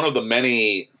it's one of the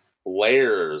many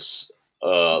layers,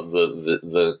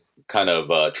 the kind of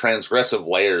transgressive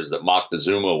layers that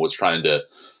Moctezuma was trying to,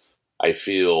 I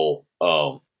feel,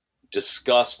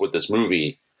 discuss with this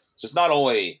movie. So it's not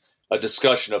only a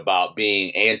discussion about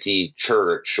being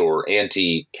anti-church or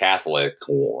anti-Catholic,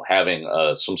 or having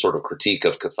some sort of critique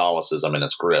of Catholicism and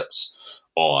its grips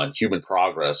on human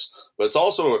progress, but it's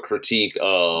also a critique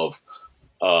of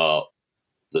the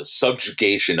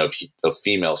subjugation of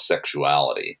female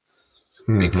sexuality,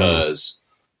 because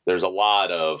there's a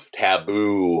lot of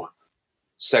taboo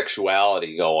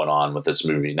sexuality going on with this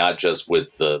movie, not just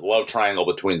with the love triangle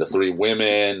between the three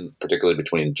women, particularly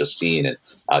between Justine and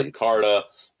Alucarda,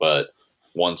 but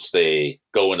once they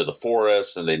go into the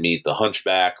forest and they meet the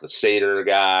hunchback, the satyr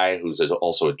guy, who's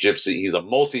also a gypsy.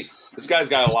 This guy's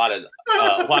got a lot of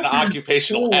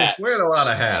occupational hats. Wearing a lot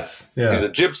of hats. Yeah. He's a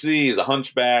gypsy, he's a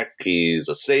hunchback, he's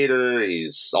a satyr,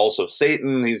 he's also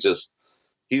Satan.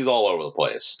 He's all over the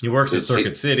place. He works at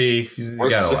Circuit City. He's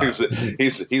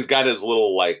got his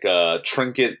little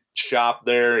trinket shop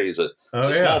there. He's a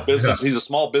small business. Yeah. He's a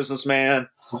small businessman.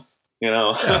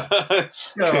 Yeah.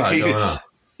 Going on.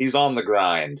 He's on the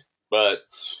grind, but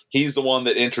he's the one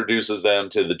that introduces them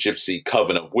to the Gypsy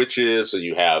Coven of Witches. So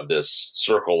you have this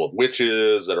circle of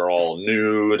witches that are all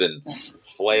nude and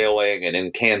flailing and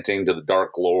incanting to the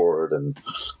Dark Lord and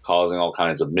causing all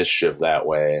kinds of mischief that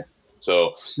way.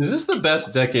 So, is this the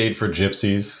best decade for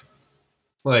gypsies?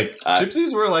 Like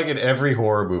gypsies were like in every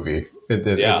horror movie at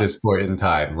this point in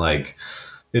time. Like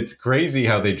it's crazy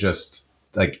how they just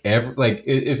like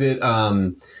is it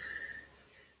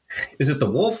the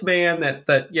Wolfman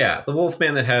the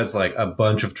Wolfman that has like a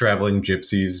bunch of traveling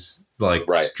gypsies like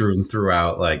strewn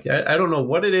throughout. Like I don't know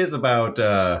what it is about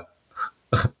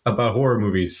horror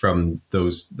movies from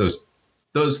those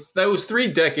 3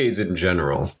 decades in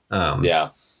general.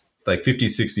 Like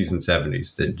 50s, 60s, and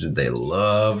 70s. They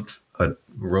loved a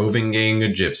roving gang of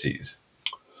gypsies.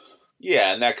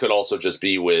 Yeah, and that could also just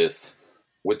be with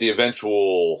the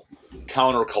eventual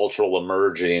countercultural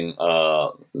emerging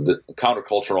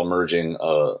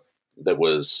that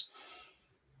was,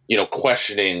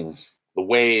 questioning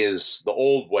the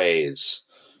old ways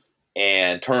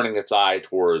and turning its eye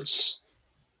towards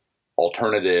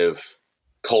alternative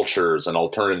cultures and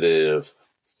alternative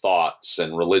thoughts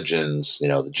and religions. The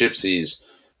gypsies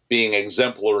being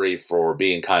exemplary for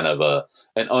being kind of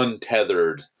an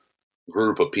untethered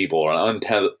group of people or an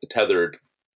untethered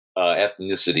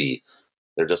ethnicity.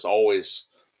 They're just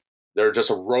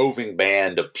a roving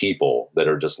band of people that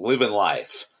are just living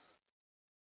life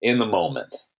in the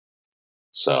moment.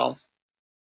 So,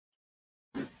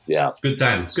 yeah. Good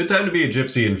time to be a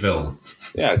gypsy in film.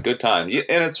 Yeah, good time.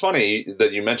 And it's funny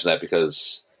that you mentioned that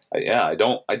because I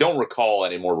don't recall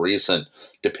any more recent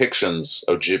depictions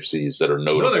of gypsies that are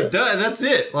notable. No, they're done. That's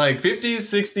it. Like 50s,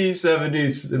 60s,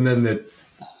 70s, and then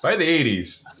by the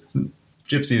 80s,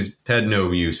 gypsies had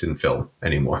no use in film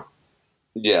anymore.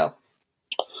 Yeah.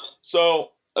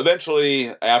 So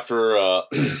eventually, after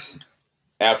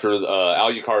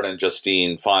Alucard and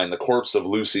Justine find the corpse of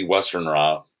Lucy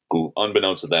Westenra, who,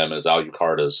 unbeknownst to them, is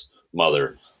Alucard's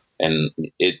mother, and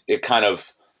it kind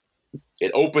of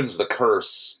opens the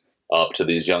curse up to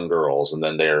these young girls, and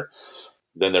then they're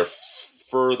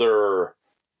further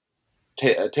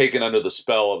taken under the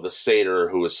spell of the satyr,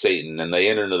 who is Satan, and they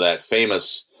enter into that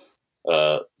famous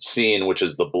scene, which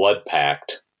is the blood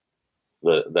pact.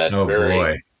 That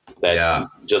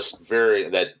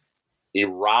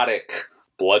erotic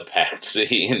blood pact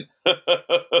scene.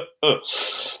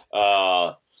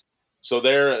 So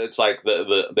there, it's like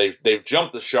they've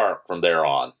jumped the shark from there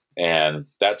on, and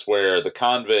that's where the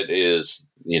convent is.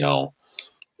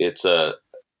 It's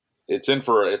in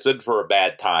for a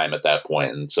bad time at that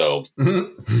point, and so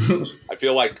I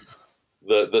feel like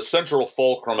the central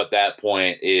fulcrum at that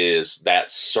point is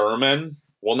that sermon.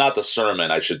 Well, not the sermon,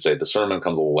 I should say. The sermon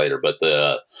comes a little later, but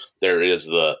there is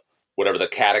the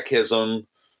catechism,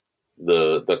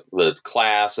 the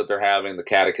class that they're having, the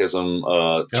catechism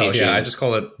teaching. I just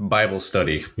call it Bible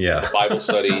study. Yeah, Bible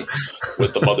study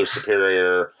with the Mother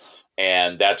Superior,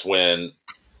 and that's when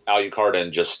Alucard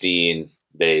and Justine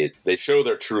they show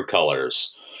their true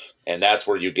colors, and that's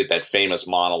where you get that famous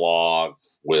monologue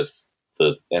with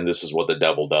and this is what the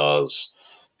devil does,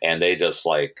 and they just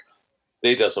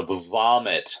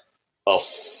vomit a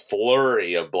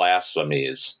flurry of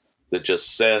blasphemies that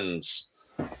just sends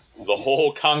the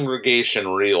whole congregation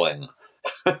reeling.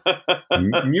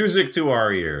 Music to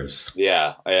our ears.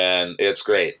 Yeah, and it's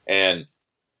great. And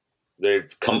they've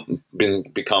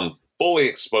become fully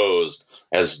exposed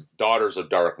as daughters of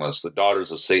darkness, the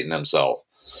daughters of Satan himself.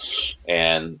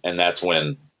 And that's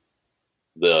when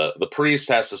the priest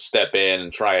has to step in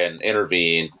and try and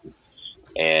intervene.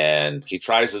 And he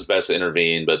tries his best to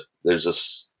intervene, but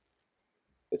it's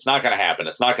not going to happen.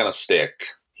 It's not going to stick.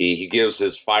 He gives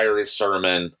his fiery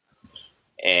sermon,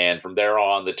 and from there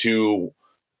on, the two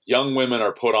young women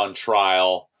are put on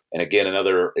trial. And again,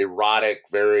 another erotic,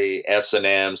 very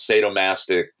S&M,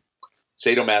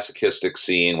 sadomasochistic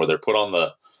scene where they're put on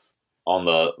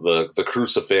the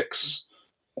crucifix,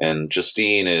 and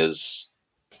Justine is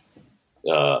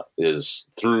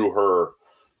through her.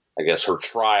 I guess her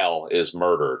trial is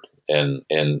murdered, and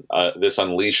this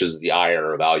unleashes the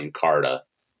ire of Alucarda.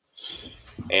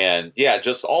 And yeah,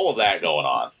 just all of that going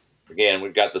on. Again,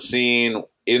 we've got the scene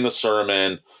in the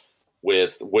sermon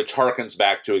which harkens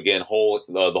back to, again,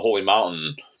 the Holy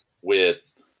Mountain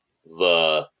with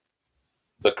the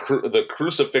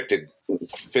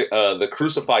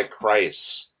crucified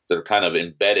Christ that are kind of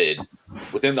embedded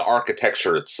within the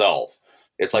architecture itself.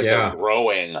 It's like they're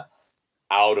growing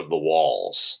out of the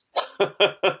walls.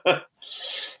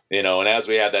 And as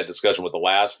we had that discussion with the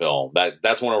last film,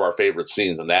 that's one of our favorite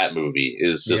scenes in that movie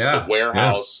is just the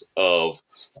warehouse of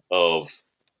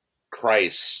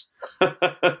Christ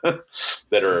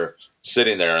that are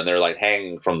sitting there, and they're like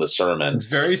hanging from the sermon. It's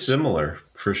very similar,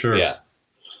 for sure. Yeah.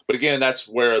 But again, that's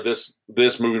where this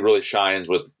movie really shines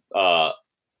with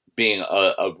being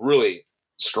a really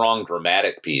strong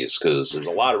dramatic piece, because there's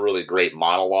a lot of really great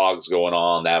monologues going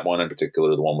on. That one in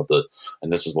particular, the one with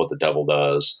and this is what the devil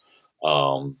does.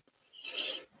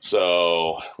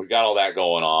 So we got all that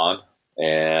going on,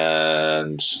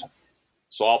 and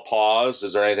so I'll pause.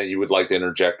 Is there anything you would like to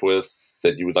interject with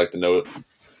that you would like to note?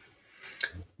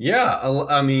 Yeah,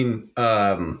 I mean,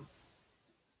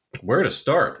 where to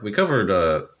start? We covered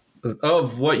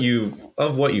of what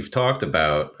you've talked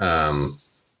about.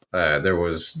 There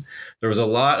was a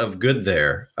lot of good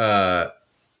there.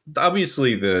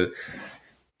 Obviously, the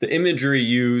imagery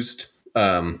used.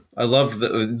 I love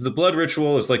the blood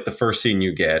ritual is like the first scene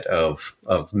you get of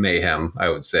mayhem, I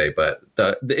would say. But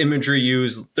the imagery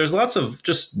used, there's lots of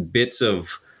just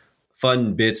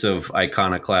fun bits of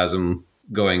iconoclasm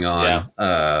going on.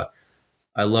 Yeah.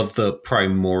 I love the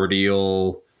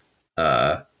primordial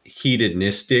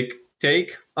hedonistic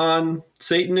take on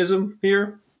Satanism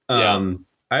here. Yeah.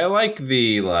 I like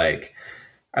the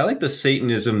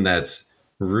Satanism that's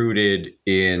rooted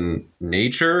in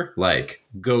nature, like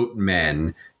goat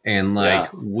men and like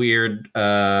weird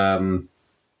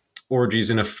orgies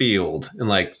in a field, and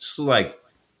like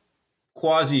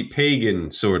quasi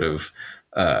pagan sort of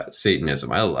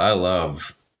Satanism. I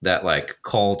love that, like,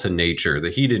 call to nature, the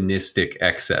hedonistic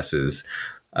excesses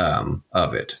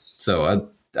of it. So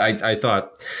I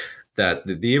thought that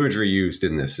the imagery used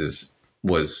in this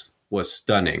was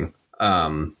stunning.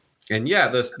 And yeah,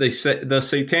 the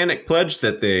satanic pledge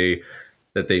that they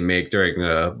make during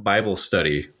a Bible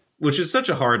study, which is such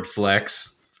a hard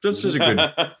flex, just such a good,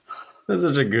 that's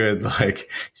such a good, like,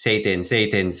 Satan,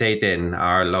 Satan, Satan,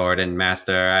 our Lord and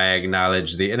Master, I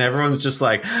acknowledge thee, and everyone's just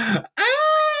like, ah!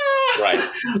 Right.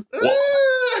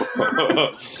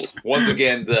 Once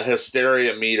again, the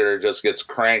hysteria meter just gets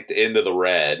cranked into the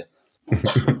red.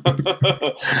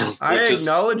 I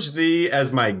acknowledge thee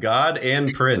as my God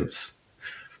and Prince.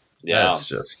 Yeah,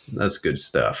 that's good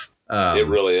stuff. It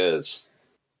really is.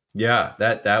 Yeah,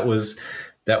 that was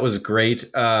great.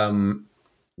 When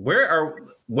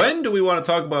do we want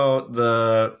to talk about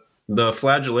the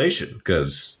flagellation?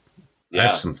 Because I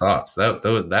have some thoughts.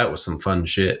 That was some fun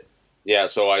shit. Yeah,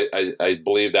 so I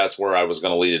believe that's where I was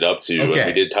going to lead it up to. Okay. And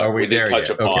we did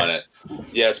touch upon it.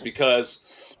 Yes,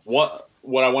 because what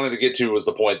I wanted to get to was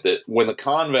the point that when the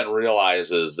convent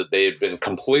realizes that they've been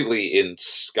completely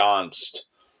ensconced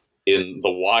in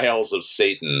the wiles of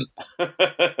Satan,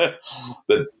 a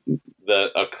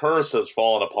curse has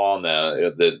fallen upon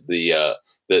them.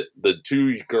 The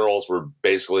two girls were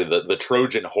basically the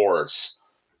Trojan horse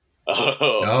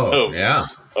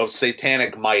of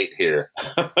satanic might here.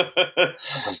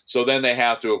 So then they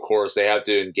have to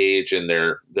engage in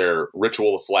their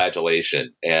ritual of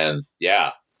flagellation, and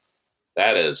yeah,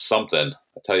 that is something.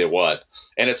 I tell you what.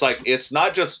 And it's like it's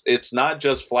not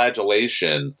just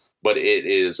flagellation, but it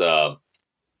is intergender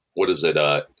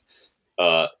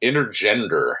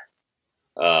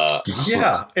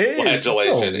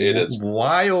flagellation. It is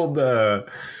wild.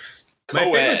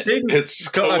 Co-ed. It's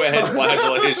co-ed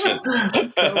flagellation.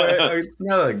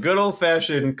 No, good old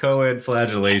fashioned co-ed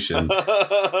flagellation.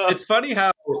 It's funny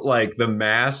how, like, the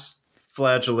mass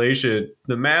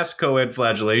co-ed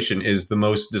flagellation is the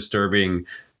most disturbing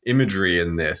imagery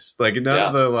in this. Like, none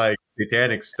of the, like,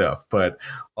 satanic stuff, but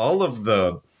all of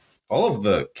the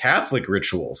Catholic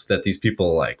rituals that these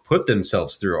people, like, put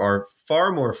themselves through are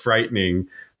far more frightening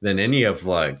than any of,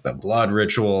 like, the blood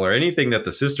ritual or anything that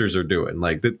the sisters are doing.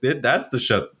 Like, that's the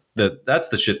shit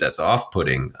that's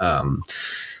off-putting.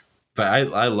 But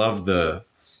I love the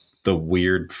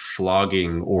weird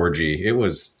flogging orgy.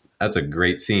 That's a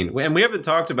great scene. And we haven't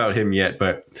talked about him yet,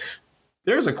 but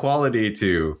there's a quality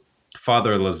to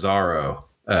Father Lazaro,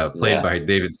 played by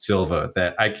David Silva,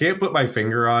 that I can't put my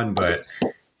finger on, but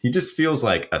he just feels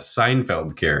like a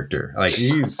Seinfeld character. Like,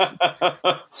 he's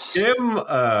him,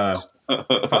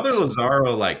 Father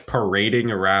Lazaro, like,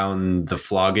 parading around the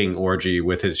flogging orgy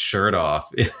with his shirt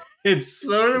off. It's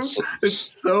so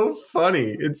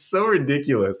funny. It's so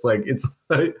ridiculous. Like, it's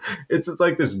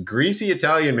like this greasy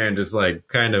Italian man just, like,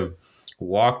 kind of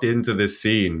walked into this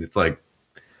scene. It's like,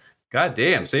 God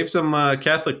damn, save some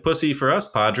Catholic pussy for us,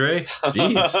 Padre.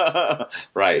 Jeez.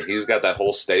 Right. He's got that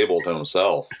whole stable to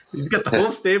himself. He's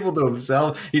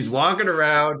walking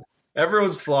around.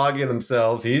 Everyone's flogging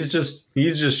themselves. He's just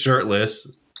shirtless.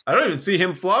 I don't even see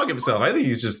him flog himself. I think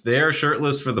he's just there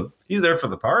shirtless he's there for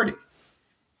the party.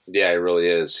 Yeah, he really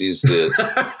is. He's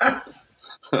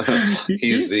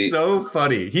so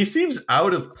funny. He seems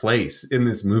out of place in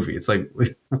this movie. It's like,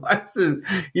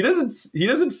 he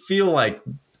doesn't feel like,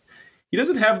 he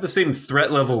doesn't have the same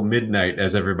threat level midnight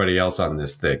as everybody else on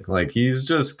this thing. Like, he's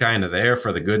just kind of there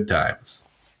for the good times.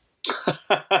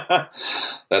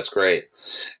 That's great.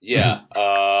 Yeah.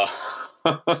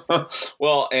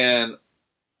 Well, and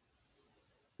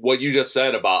what you just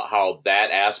said about how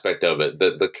that aspect of it,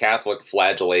 the Catholic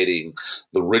flagellating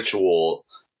the ritual,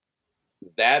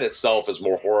 that itself is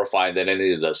more horrifying than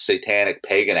any of the satanic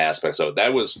pagan aspects of it.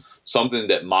 That was something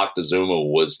that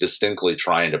Moctezuma was distinctly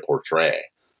trying to portray.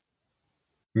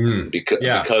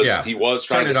 Because he was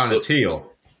trying to turn it on its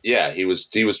heel. Yeah, he was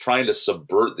trying to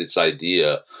subvert this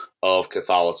idea of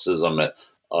Catholicism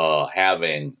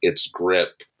having its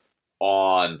grip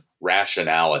on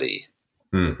rationality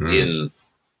in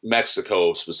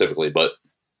Mexico specifically, but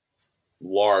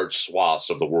large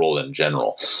swaths of the world in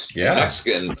general. Yeah,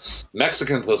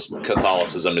 Mexican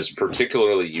Catholicism is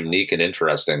particularly unique and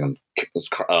interesting.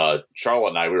 Charlotte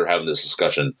and I, we were having this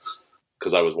discussion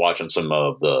because I was watching some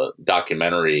of the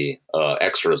documentary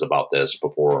extras about this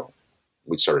before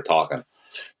we started talking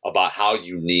about how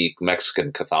unique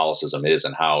Mexican Catholicism is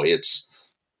and how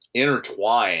it's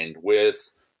intertwined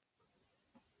with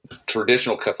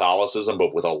traditional Catholicism,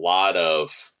 but with a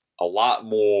lot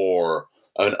more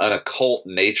an occult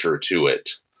nature to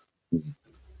it.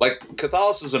 Like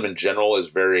Catholicism in general is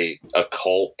very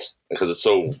occult because it's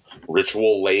so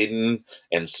ritual laden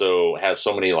and so has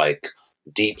so many like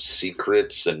deep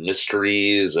secrets and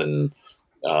mysteries and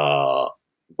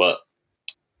but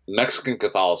Mexican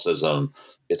Catholicism,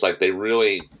 it's like they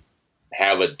really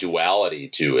have a duality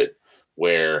to it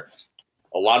where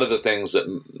a lot of the things that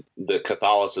the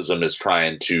Catholicism is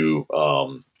trying to,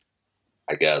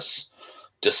 I guess,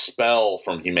 dispel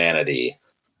from humanity,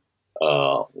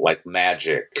 like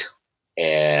magic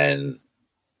and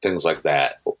things like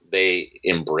that, they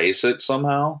embrace it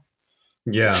somehow.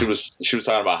 Yeah, she was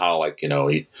talking about how, like, you know,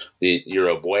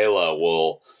 your abuela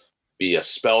will be a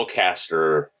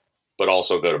spellcaster, but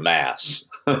also go to mass.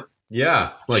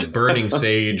 Yeah, like burning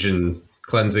sage and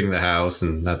cleansing the house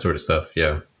and that sort of stuff.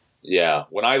 Yeah. Yeah,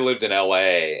 when I lived in LA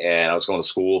and I was going to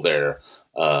school there,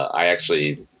 I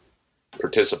actually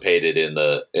participated in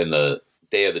the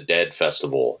Day of the Dead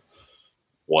festival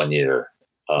one year.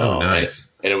 Oh,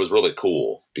 nice! And it was really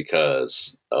cool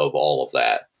because of all of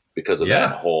that, because of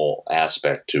that whole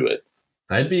aspect to it.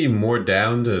 I'd be more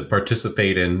down to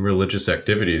participate in religious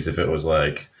activities if it was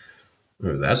like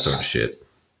that sort of shit.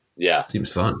 Yeah,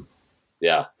 seems fun.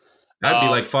 Yeah, I'd be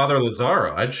like Father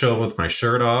Lazaro. I'd show up with my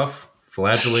shirt off,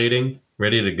 flagellating,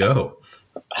 ready to go.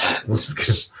 Let's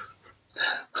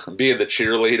go. Being the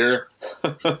cheerleader.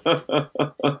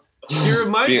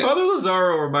 Father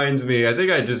Lazaro reminds me, I think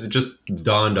it just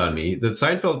dawned on me, the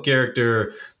Seinfeld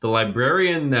character, the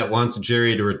librarian that wants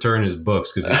Jerry to return his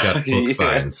books because he's got book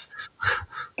fines.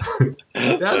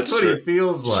 That's what true. He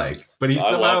feels like. But he's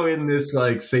somehow in this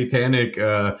like satanic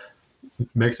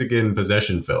Mexican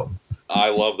possession film. I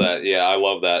love that. Yeah, I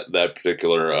love that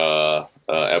particular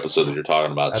episode that you're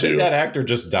talking about, too. I think that actor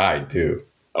just died, too.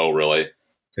 Oh, really?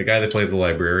 The guy that played the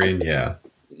librarian? Yeah.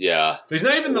 Yeah. He's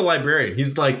not even the librarian.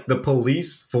 He's like the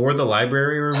police for the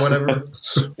library or whatever.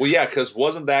 Well, yeah, because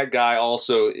wasn't that guy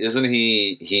also, isn't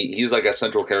he's like a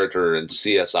central character in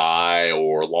CSI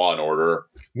or Law and Order?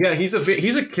 Yeah, he's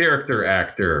a character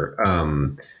actor.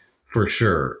 For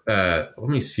sure. Let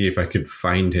me see if I could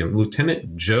find him.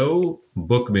 Lieutenant Joe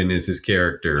Bookman is his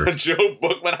character. Joe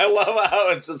Bookman. I love how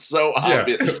it's just so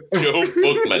obvious. Joe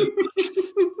Bookman.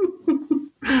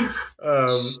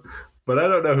 But I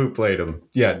don't know who played him.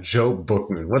 Yeah, Joe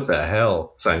Bookman. What the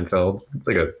hell, Seinfeld? It's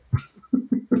like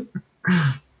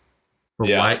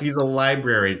he's a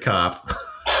library cop.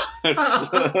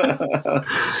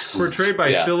 Portrayed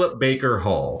by Philip Baker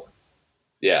Hall.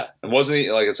 Yeah. And wasn't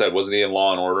he, like I said, wasn't he in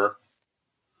Law and Order?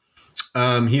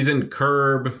 He's in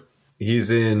Curb.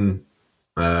 He's in,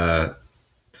 I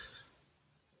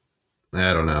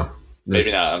don't know.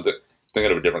 Maybe not. I'm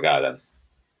thinking of a different guy then.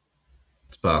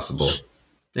 It's possible.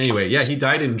 Anyway, yeah, he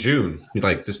died in June,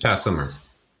 like this past summer.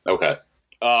 Okay.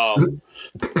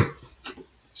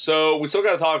 So we still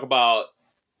got to talk about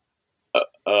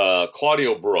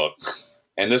Claudio Brook.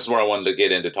 And this is where I wanted to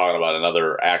get into talking about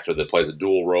another actor that plays a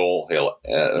dual role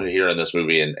here in this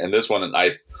movie. And this one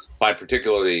I find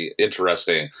particularly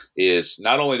interesting is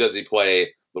not only does he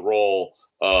play the role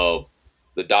of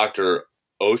the Dr.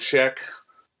 Oshek,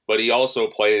 but he also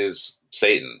plays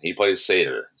Satan. He plays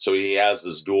Satyr. So he has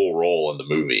this dual role in the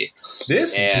movie.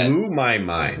 This blew my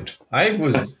mind. I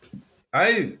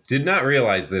did not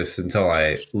realize this until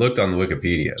I looked on the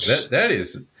Wikipedia. That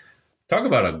is, talk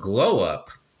about a glow up.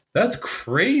 That's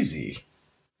crazy.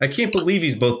 I can't believe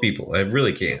he's both people. I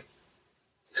really can't.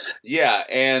 Yeah,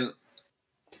 and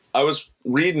I was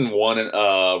reading one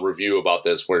review about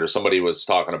this where somebody was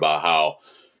talking about how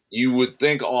you would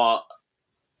think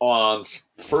on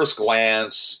first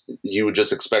glance, you would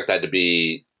just expect that to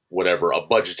be whatever, a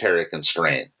budgetary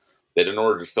constraint. That in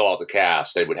order to fill out the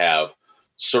cast, they would have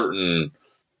certain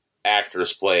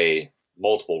actors play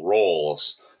multiple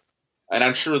roles. And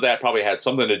I'm sure that probably had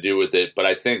something to do with it, but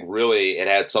I think really it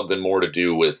had something more to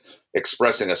do with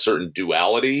expressing a certain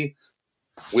duality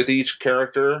with each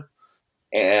character.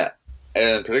 And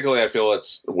particularly I feel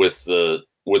it's with the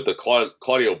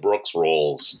Claudio Brooks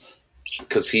roles,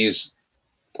 because he's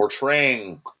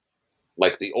portraying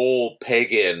like the old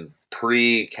pagan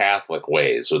pre-Catholic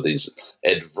ways, or these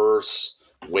adverse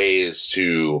ways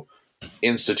to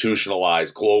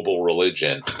institutionalize global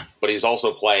religion, but he's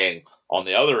also playing on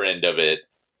the other end of it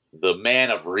the man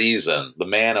of reason, the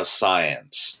man of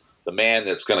science, the man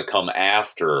that's going to come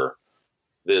after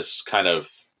this kind of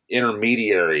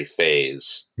intermediary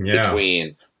phase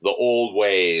between the old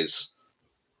ways,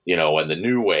 and the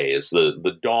new ways,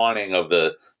 the dawning of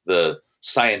the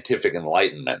scientific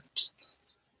enlightenment.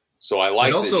 So I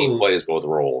like that he plays both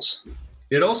roles.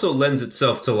 It also lends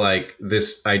itself to like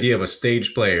this idea of a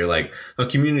stage play, or like a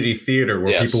community theater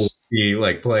where people will be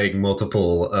like playing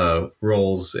multiple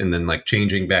roles and then like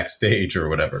changing backstage or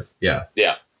whatever. Yeah.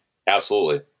 Yeah,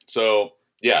 absolutely. So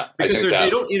yeah, because they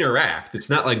don't interact. It's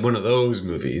not like one of those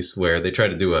movies where they try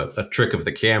to do a trick of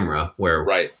the camera where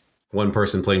one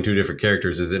person playing two different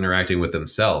characters is interacting with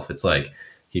himself. It's like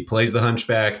he plays the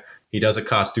hunchback, he does a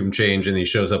costume change, and he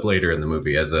shows up later in the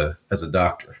movie as a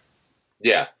doctor.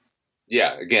 Yeah.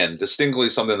 Yeah. Again, distinctly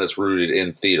something that's rooted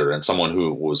in theater and someone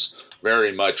who was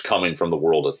very much coming from the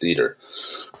world of theater.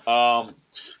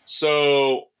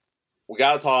 So we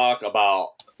got to talk about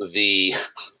the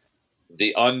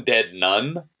undead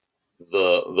nun,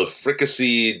 the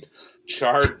fricasseed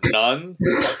charred nun.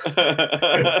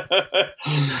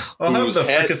 I'll have the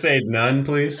fricasseed nun,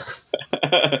 please.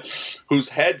 Whose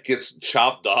head gets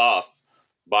chopped off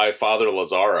by Father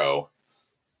Lazaro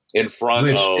in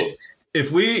front of.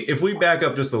 If we back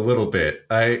up just a little bit,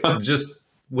 I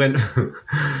just went.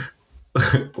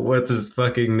 What's his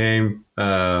fucking name?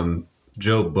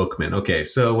 Joe Bookman. Okay,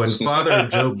 so when Father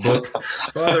Joe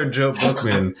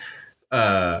Bookman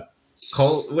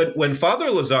when Father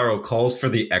Lazaro calls for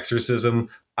the exorcism,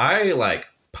 I like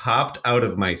popped out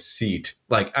of my seat.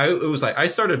 Like I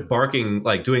started barking,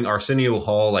 like doing Arsenio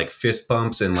Hall like fist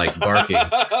bumps and like barking.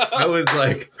 I was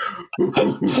like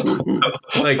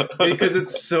because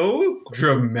it's so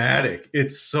dramatic.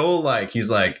 It's so like he's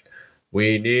like,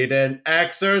 we need an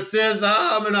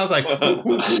exorcism, and I was like,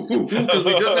 because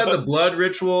we just had the blood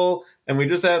ritual, and we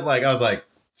just had like, I was like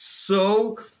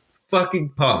so fucking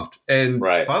pumped, and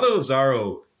Father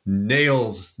Lazaro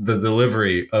nails the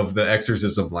delivery of the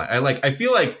exorcism line. I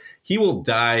feel like he will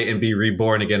die and be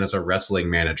reborn again as a wrestling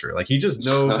manager. Like he just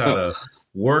knows how to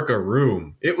work a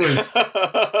room.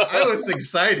 I was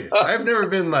excited. I've never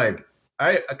been like,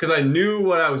 because I knew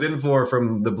what I was in for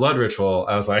from the blood ritual.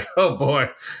 I was like, oh boy,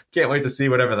 can't wait to see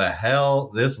whatever the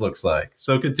hell this looks like.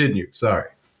 So continue. Sorry.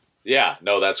 Yeah,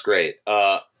 no, that's great.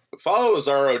 Father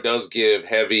Lazaro does give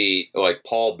heavy, like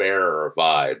Paul Bearer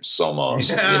vibes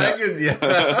almost. Yeah,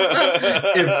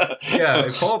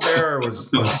 if Paul Bearer was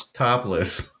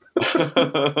topless.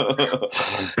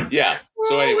 Yeah.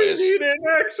 So, anyways, we need an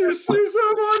exorcism,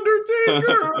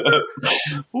 Undertaker.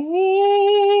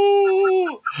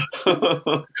 Ooh.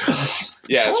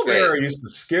 Yeah, Paul Bearer used to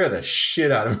scare the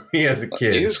shit out of me as a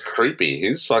kid. He's creepy.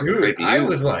 He's fucking creepy. I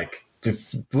was like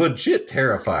legit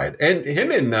terrified, and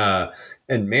him and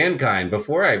Mankind.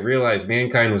 Before I realized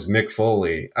Mankind was Mick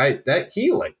Foley,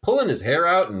 he like pulling his hair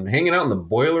out and hanging out in the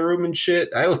boiler room and shit.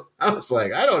 I was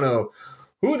like, I don't know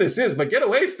who this is, but get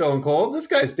away, Stone Cold. This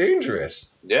guy's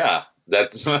dangerous. Yeah,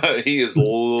 he is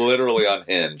literally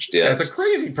unhinged. Yes, that's a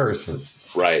crazy person.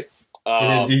 Right. And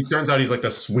then he turns out he's like the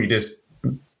sweetest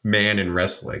man in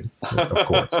wrestling, of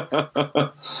course.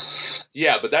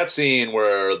 Yeah, but that scene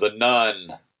where the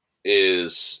nun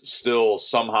is still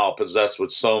somehow possessed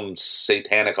with some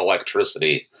satanic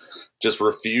electricity, just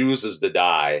refuses to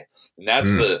die, and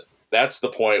that's the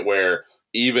point where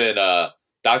even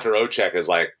Dr. Ochek is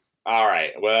like, all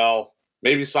right, well,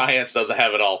 maybe science doesn't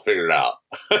have it all figured out.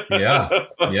 Yeah.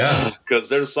 Because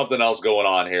there's something else going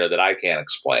on here that I can't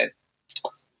explain.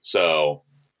 So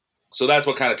that's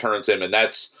what kind of turns him, and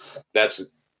that's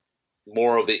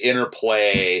more of the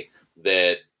interplay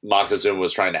that Moctezuma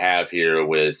was trying to have here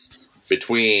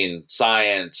between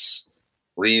science,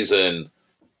 reason,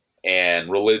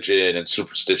 and religion and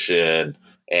superstition,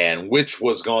 and which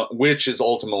is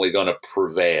ultimately going to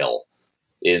prevail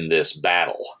in this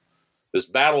battle. This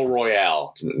battle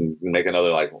royale, to make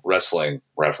another like wrestling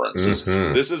reference.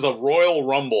 Mm-hmm. This is a royal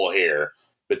rumble here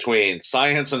between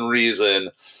science and reason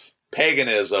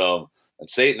paganism and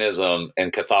Satanism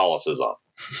and Catholicism.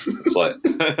 It's like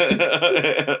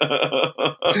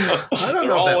I don't they're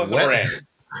know all if in the ring.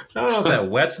 I don't know if that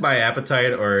whets my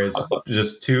appetite or is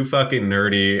just too fucking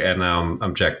nerdy, and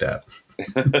I'm checked out.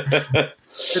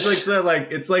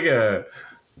 It's like a,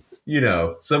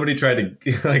 somebody tried to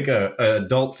like a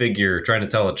adult figure trying to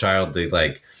tell a child to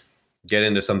like get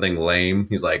into something lame.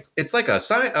 He's like, it's like a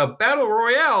battle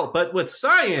royale, but with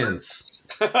science.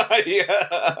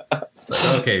 Yeah.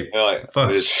 Okay. Like,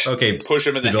 okay. Push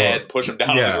him in the head. Push him down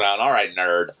on the ground. All right,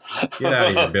 nerd. Get out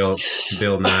of here,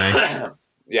 Bill Nye.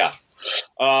 Yeah.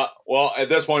 Well, at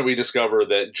this point, we discover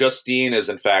that Justine is,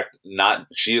 in fact, not.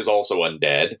 She is also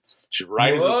undead. She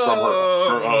rises from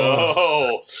her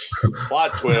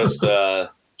plot twist.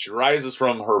 She rises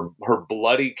from her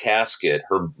bloody casket,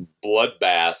 her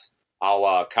bloodbath, a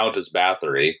la Countess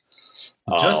Bathory.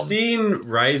 Justine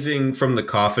rising from the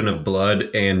coffin of blood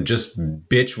and just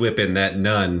bitch whipping that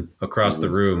nun across the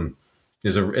room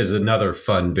is another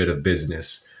fun bit of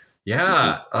business.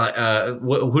 Yeah.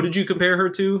 Who did you compare her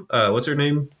to? What's her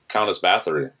name? Countess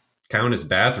Bathory. Countess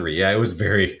Bathory. Yeah, it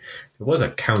was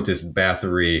a Countess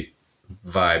Bathory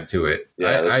vibe to it.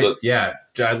 Yeah.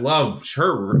 I love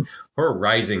her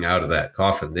rising out of that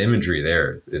coffin. The imagery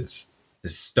there is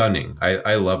stunning.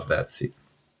 I love that scene.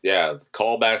 Yeah,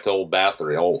 call back to old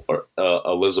Bathory,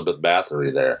 Elizabeth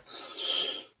Bathory there.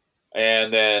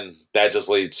 And then that just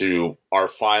leads to our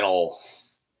final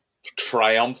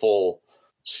triumphal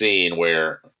scene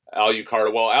where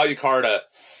Alucarda,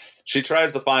 she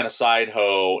tries to find a side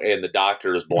hoe and the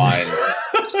doctor is blind.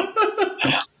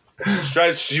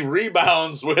 She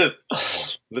rebounds with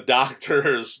the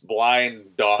doctor's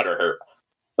blind daughter.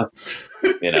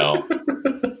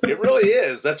 It really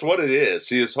is. That's what it is.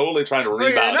 She is totally trying to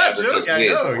rebound. You're not joking.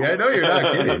 I know you're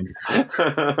not kidding.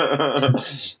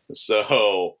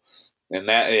 So, and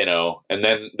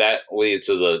then that leads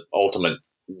to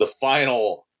the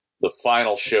final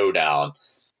showdown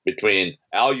between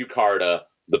Alucarda,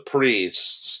 the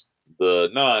priests, the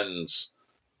nuns,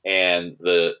 and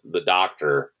the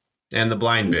doctor. And the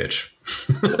blind bitch.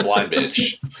 The blind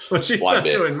bitch. Well, she's not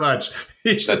doing much.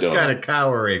 She's just kind of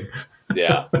cowering.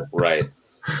 Yeah, right.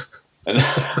 And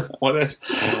when I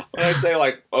say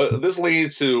this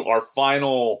leads to our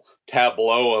final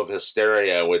tableau of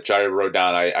hysteria, which I wrote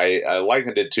down. I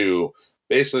likened it to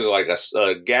basically like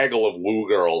a gaggle of woo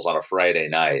girls on a Friday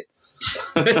night.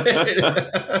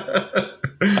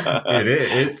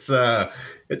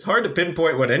 It's hard to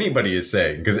pinpoint what anybody is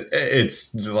saying because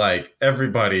it's like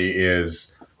everybody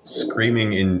is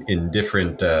screaming in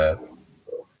different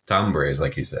timbres,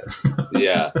 like you said.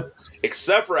 Yeah,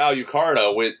 except for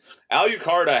Alucarda.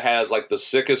 Alucarda has like the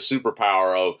sickest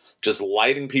superpower of just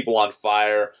lighting people on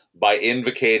fire by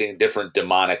invocating different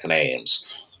demonic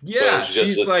names. Yeah, so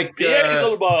she's like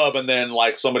Beelzebub, and then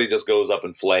like somebody just goes up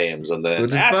in flames, and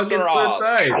then Astaroth.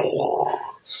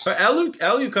 But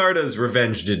Alucarda's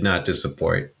revenge did not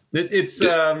disappoint.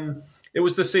 It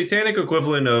was the satanic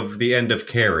equivalent of the end of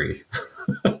Carrie.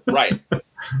 Right.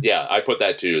 Yeah, I put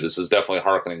that too. This is definitely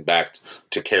harkening back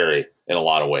to Carrie in a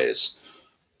lot of ways.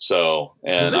 So,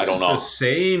 and I don't know. The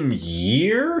same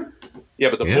year? Yeah,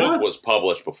 but the book was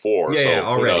published before. Yeah,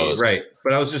 already. Right.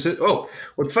 But I was just,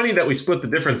 what's funny that we split the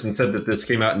difference and said that this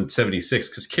came out in 76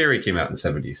 because Carrie came out in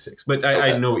 76. But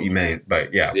I know what you meant by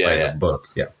the book.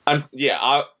 Yeah.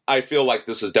 I feel like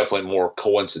this is definitely more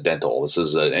coincidental. This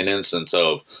is an instance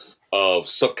of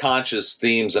subconscious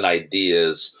themes and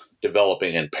ideas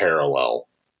developing in parallel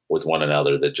with one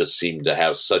another that just seem to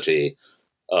have such a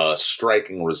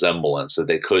striking resemblance that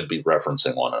they could be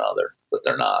referencing one another, but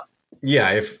they're not.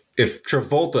 Yeah, if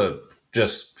Travolta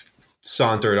just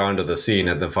sauntered onto the scene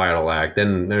at the final act,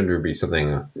 then there would be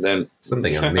something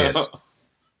amiss.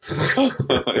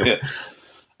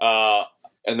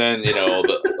 And then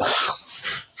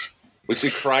we see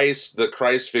the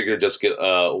Christ figure just get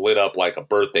lit up like a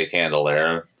birthday candle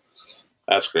there.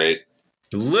 That's great.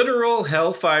 Literal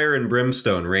hellfire and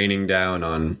brimstone raining down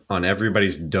on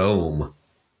everybody's dome.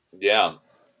 Yeah.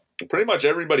 Pretty much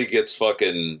everybody gets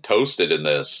fucking toasted in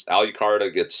this.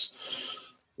 Alucarda gets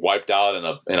wiped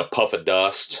out in a puff of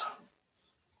dust.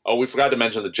 Oh, we forgot to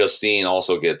mention that Justine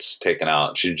also gets taken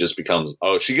out. She just becomes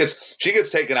she gets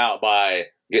taken out by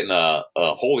getting a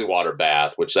holy water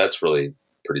bath, which that's really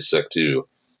pretty sick too.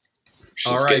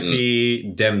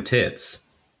 R.I.P. Dem tits.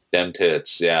 Dem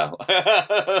tits, yeah.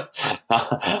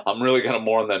 I'm really gonna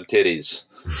mourn them titties.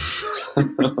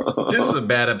 This is a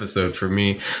bad episode for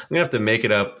me. I'm gonna have to make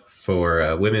it up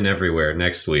for Women Everywhere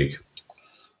next week.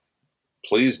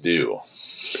 Please do.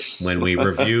 When we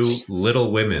review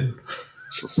Little Women.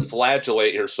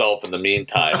 flagellate yourself in the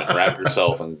meantime and wrap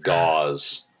yourself in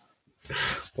gauze.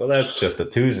 Well, that's just a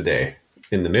Tuesday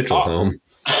in the Mitchell home.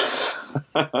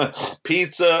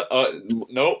 Pizza?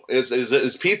 Nope.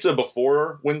 Is pizza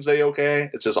before Wednesday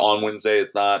okay? It says on Wednesday.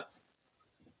 It's not.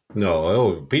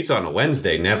 No, pizza on a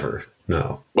Wednesday, never.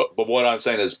 No. But what I'm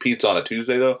saying is pizza on a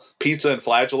Tuesday though. Pizza and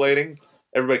flagellating.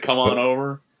 Everybody, come on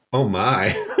over. Oh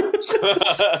my!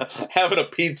 Having a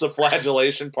pizza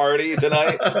flagellation party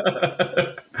tonight.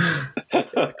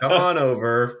 Come on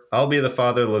over. I'll be the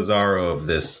Father Lazaro of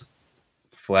this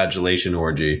flagellation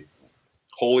orgy.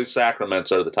 Holy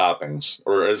sacraments are the toppings,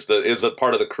 or is it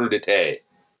part of the crudité?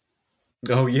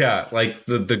 Oh yeah, like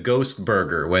the ghost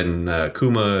burger when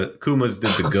Kuma's did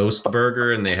the ghost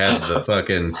burger and they had the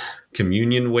fucking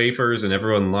communion wafers and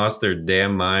everyone lost their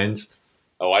damn minds.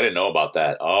 Oh, I didn't know about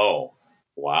that. Oh,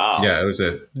 wow. Yeah, this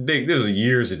was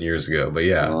years and years ago, but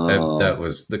yeah, that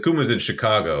was the Kuma's in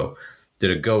Chicago did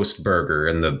a ghost burger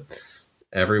and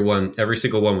every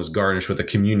single one was garnished with a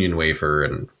communion wafer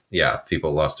and yeah,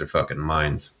 people lost their fucking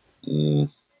minds.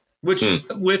 Which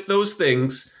with those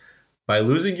things, by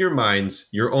losing your minds,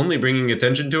 you're only bringing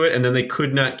attention to it, and then they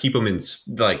could not keep them in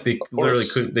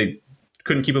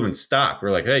couldn't keep them in stock.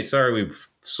 We're like, hey, sorry, we've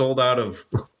sold out of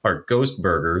our ghost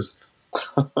burgers.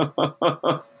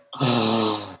 Well,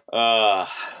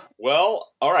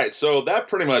 all right. So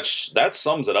that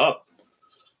sums it up.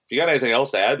 If you got anything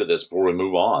else to add to this before we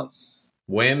move on.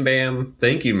 Wham bam,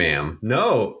 thank you, ma'am.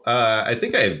 No, I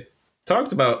think I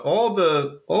talked about all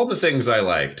the things I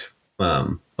liked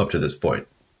up to this point.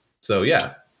 So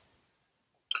yeah.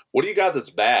 What do you got that's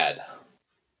bad?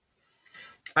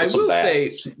 I will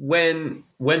say when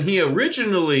he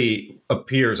originally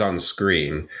appears on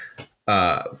screen,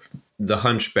 the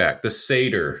Hunchback, the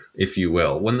satyr, if you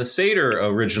will, when the satyr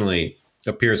originally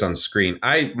appears on screen,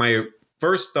 my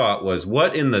first thought was,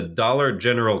 what in the Dollar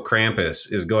General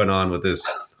Krampus is going on with this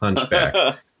Hunchback?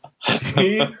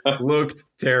 He looked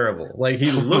terrible. Like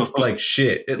he looked like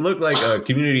shit. It looked like a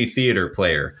community theater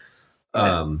player.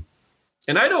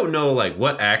 And I don't know like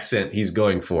what accent he's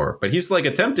going for, but he's like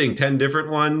attempting 10 different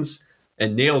ones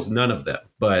and nails none of them.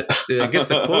 But I guess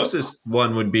the closest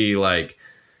one would be like,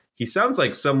 he sounds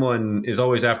like someone is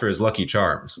always after his Lucky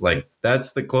Charms. Like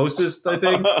that's the closest, I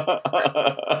think.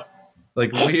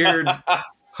 Like weird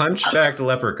hunchbacked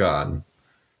leprechaun.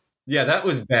 Yeah, that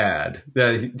was bad.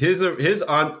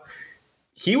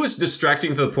 He was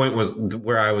distracting to the point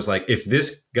where I was like, if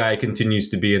this guy continues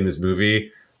to be in this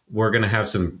movie, we're going to have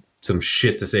some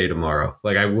shit to say tomorrow.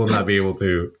 Like I will not be able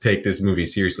to take this movie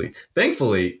seriously.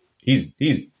 Thankfully, he's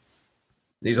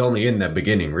only in the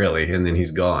beginning really, and then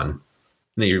he's gone.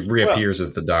 And he reappears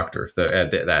as the doctor.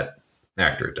 That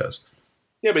actor does.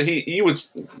 Yeah, but you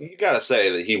got to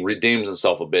say that he redeems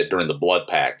himself a bit during the Blood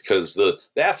Pact because the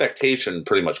affectation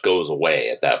pretty much goes away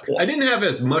at that point. I didn't have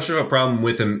as much of a problem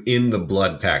with him in the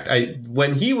Blood Pact.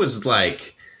 When he was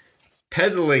like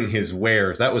peddling his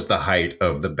wares, that was the height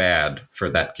of the bad for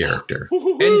that character.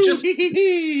 And just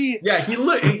it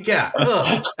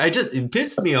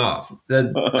pissed me off.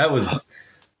 That was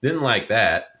didn't like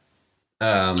that.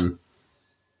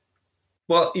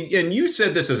 Well, and you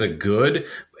said this is a good,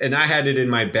 and I had it in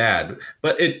my bad,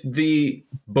 but the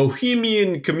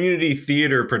Bohemian Community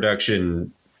Theater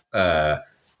production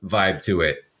vibe to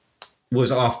it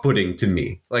was off-putting to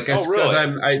me. Like, because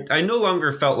I no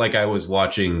longer felt like I was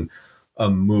watching a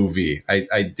movie.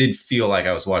 I did feel like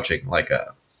I was watching like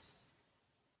a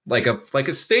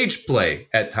stage play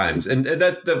at times, and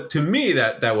that to me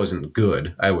that wasn't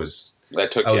good. I was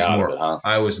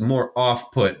more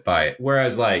off-put by it,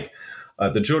 whereas like.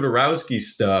 The Jodorowsky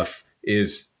stuff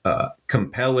is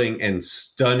compelling and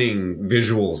stunning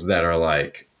visuals that are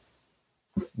like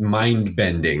mind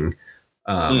bending.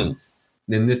 And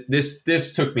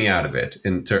this took me out of it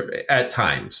at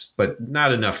times, but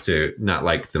not enough to not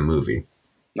like the movie.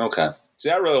 Okay.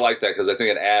 See, I really like that because I think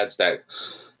it adds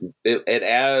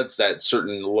that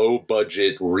certain low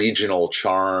budget regional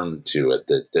charm to it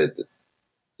that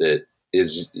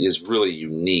is really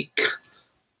unique.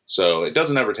 So it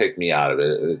doesn't ever take me out of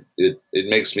it. It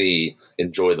makes me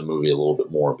enjoy the movie a little bit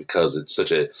more because it's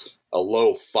such a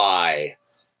lo-fi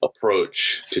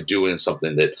approach to doing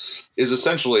something that is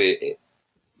essentially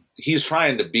he's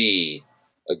trying to be,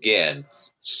 again,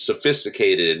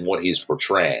 sophisticated in what he's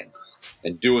portraying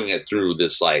and doing it through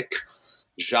this like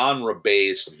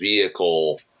genre-based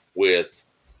vehicle with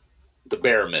the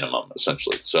bare minimum,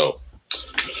 essentially. So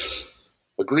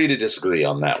agree to disagree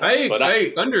on that one. But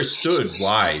I understood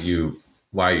why you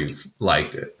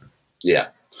liked it. Yeah.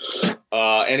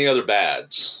 Any other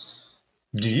bads?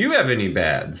 Do you have any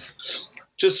bads?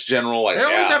 just general, like, I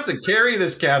always have to carry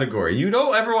this category. You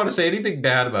don't ever want to say anything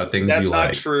bad about things That's you not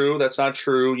like. true. That's not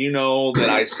true. You know that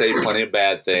I say plenty of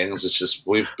bad things. It's just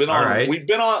we've been All on right. we've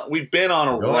been on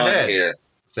a Go run ahead. here.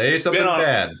 Say something on-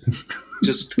 bad.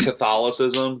 Just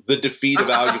Catholicism, the defeat of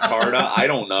Alucarda. I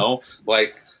don't know.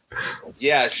 Like,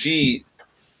 yeah, she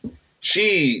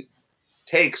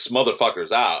takes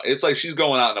motherfuckers out. It's like she's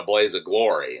going out in a blaze of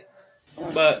glory.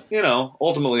 But, you know,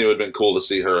 ultimately it would have been cool to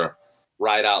see her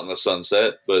ride out in the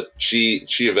sunset. But she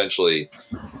eventually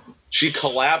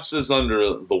collapses under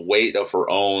the weight of her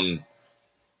own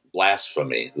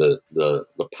blasphemy. The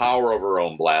power of her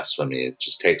own blasphemy. It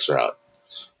just takes her out.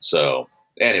 So,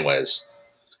 anyways,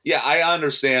 yeah, I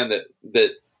understand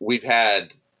that we've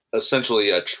had essentially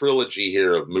a trilogy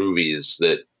here of movies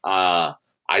that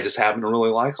I just happen to really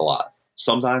like a lot.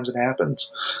 Sometimes it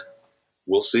happens.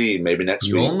 We'll see. Maybe next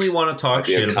You week. only want to talk Might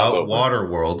be a shit about combo.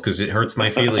 Waterworld because it hurts my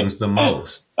feelings the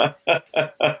most.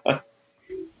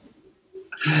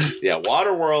 Yeah,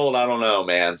 Waterworld, I don't know,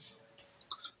 man.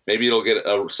 Maybe it'll get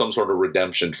some sort of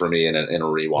redemption for me in a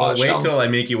rewatch. Well, wait till I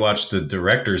make you watch the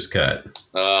director's cut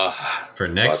for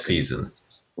next fucking- season.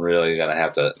 Really gonna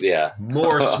have to, yeah.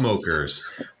 More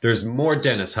smokers. There's more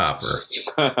Dennis Hopper.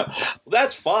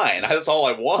 That's fine. That's all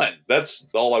I want. That's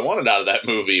all I wanted out of that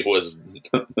movie was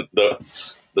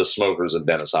the smokers and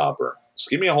Dennis Hopper. Just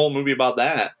give me a whole movie about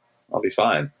that. I'll be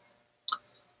fine.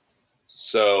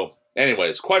 So,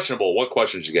 anyways, questionable. What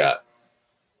questions you got?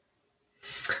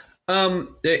 And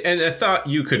I thought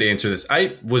you could answer this.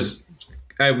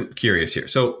 I'm curious here.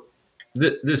 So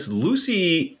this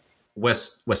Lucy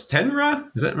Westenra,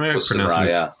 is that right? Pronouncing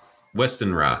this? Yeah.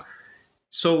 Westenra.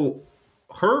 So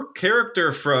her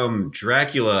character from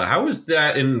Dracula, how is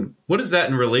that what is that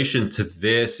in relation to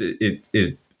this?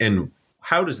 And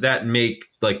how does that make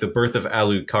like the birth of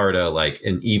Alucarda like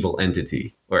an evil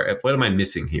entity? Or what am I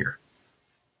missing here?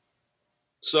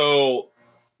 So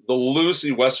the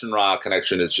Lucy Westenra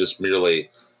connection is just merely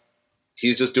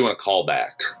he's just doing a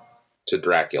callback to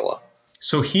Dracula.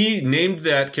 So he named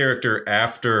that character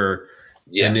after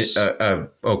Yes. a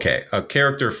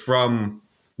character from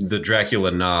the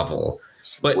Dracula novel.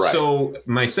 But Right. so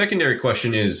my secondary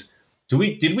question is, did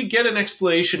we get an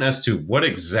explanation as to what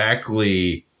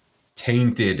exactly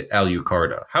tainted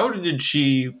Alucarda? How did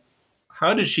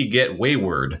she get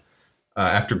wayward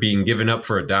after being given up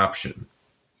for adoption?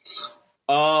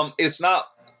 It's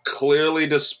not clearly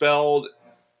dispelled.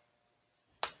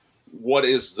 What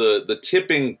is the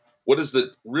tipping? What is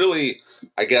the really?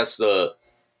 I guess the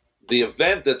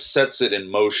event that sets it in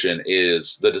motion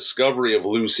is the discovery of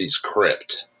Lucy's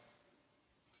crypt.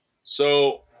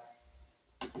 So,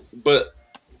 but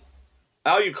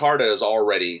Alucarda is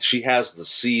already, she has the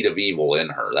seed of evil in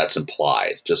her. That's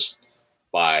implied just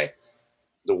by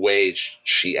the way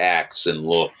she acts and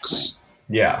looks.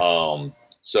 Yeah.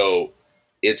 So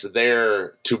it's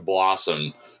there to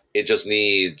blossom. It just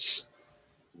needs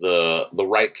the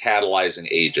right catalyzing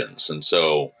agents. And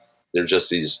so there's just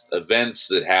these events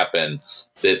that happen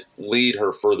that lead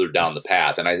her further down the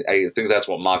path. And I think that's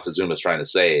what Moctezuma is trying to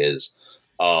say is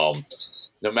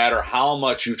no matter how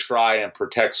much you try and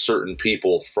protect certain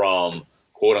people from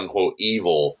quote unquote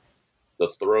evil, the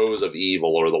throes of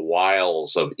evil or the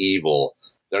wiles of evil,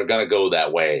 they're going to go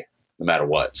that way no matter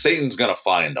what. Satan's going to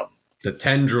find them. The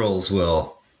tendrils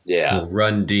will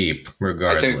run deep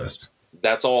regardless.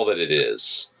 That's all that it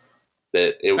is.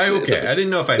 I didn't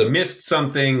know if I missed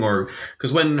something, or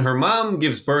because when her mom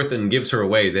gives birth and gives her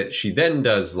away, that she then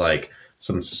does like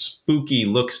some spooky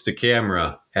looks to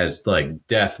camera as like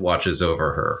death watches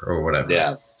over her or whatever.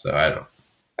 Yeah. So I don't.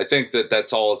 I think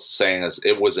that's all it's saying is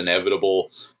it was inevitable.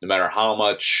 No matter how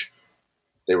much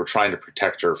they were trying to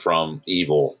protect her from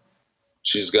evil,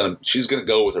 she's gonna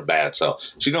go with her bad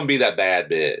self. She's gonna be that bad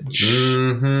bitch.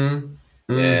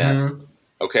 Mm-hmm. Yeah.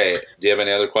 Okay. Do you have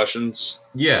any other questions?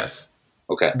 Yes.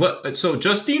 Okay. But so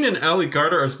Justine and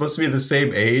Alucarda are supposed to be the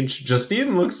same age.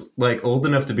 Justine looks like old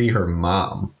enough to be her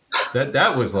mom.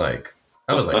 That was like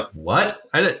what?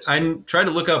 I tried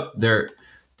to look up the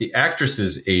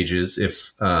actresses' ages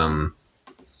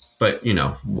but you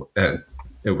know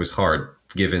it was hard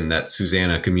given that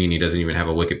Susanna Camini doesn't even have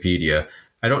a Wikipedia.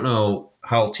 I don't know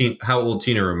how old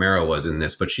Tina Romero was in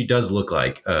this, but she does look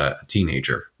like a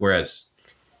teenager, whereas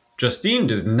Justine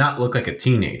does not look like a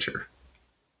teenager.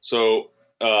 So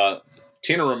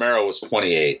Tina Romero was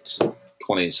 28,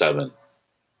 27.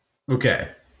 Okay.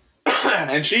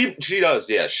 And she does,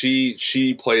 yeah.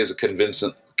 She plays a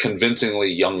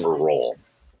convincingly younger role.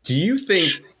 Do you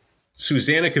think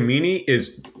Susanna Camini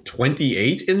is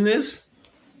 28 in this?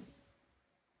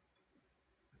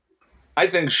 I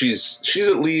think she's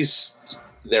at least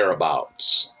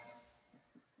thereabouts.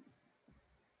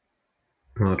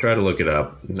 I'll try to look it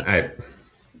up. I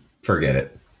forget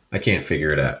it. I can't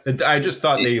figure it out. I just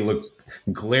thought they looked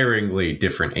glaringly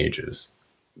different ages.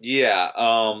 Yeah.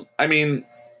 I mean,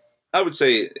 I would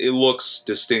say it looks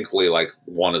distinctly like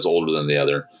one is older than the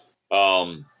other.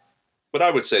 But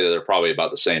I would say that they're probably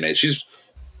about the same age.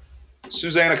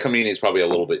 Susanna Camini is probably a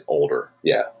little bit older.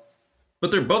 Yeah. But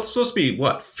they're both supposed to be,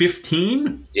 what,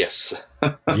 15? Yes.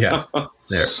 Yeah.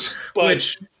 There. But,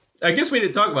 which, I guess we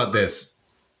didn't talk about this.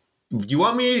 You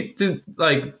want me to,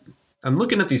 like, I'm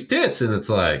looking at these tits and it's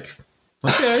like,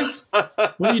 okay,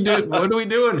 what are we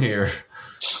doing here?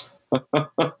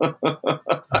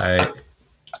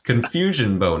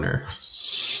 Confusion boner.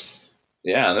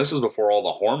 Yeah, and this is before all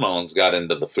the hormones got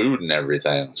into the food and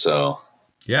everything, so.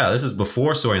 Yeah, this is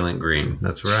before Soylent Green.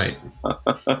 That's right.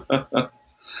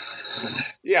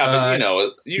 Yeah,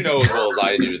 but you know as well as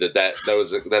I do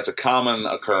that's a common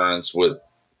occurrence with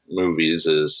movies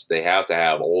is they have to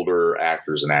have older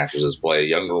actors and actresses play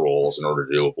younger roles in order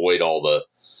to avoid all the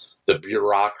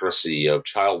bureaucracy of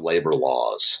child labor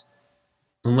laws.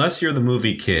 Unless you're the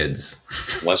movie Kids.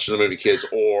 Unless you're the movie Kids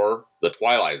or the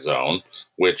Twilight Zone,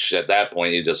 which at that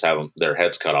point you just have their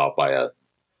heads cut off by a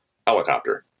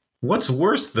helicopter. What's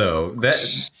worse, though, that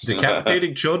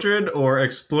decapitating children or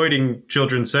exploiting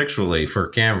children sexually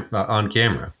for on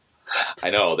camera?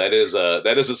 I know that is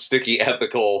a sticky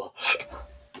ethical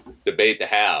debate to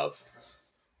have,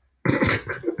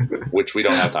 which we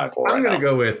don't have time for. I'm going to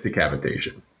go with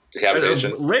decapitation.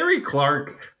 Decapitation. Larry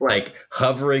Clark, like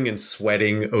hovering and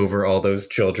sweating over all those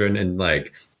children and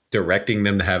like directing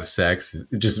them to have sex,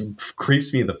 it just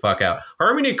creeps me the fuck out.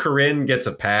 Harmony Korine gets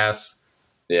a pass.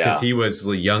 Yeah, because he was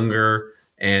younger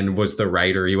and was the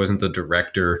writer. He wasn't the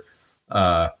director.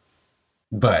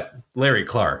 But Larry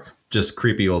Clark, just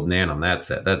creepy old man on that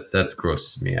set. That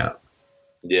grosses me out.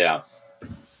 Yeah, a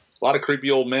lot of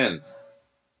creepy old men.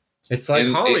 It's like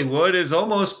Hollywood is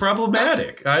almost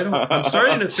problematic. I'm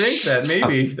starting to think that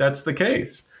maybe that's the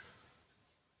case.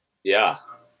 Yeah,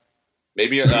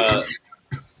 maybe Asia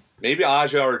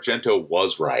Argento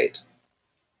was right.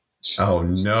 Oh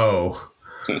no.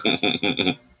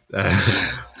 I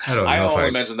don't know. I only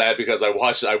mentioned that because I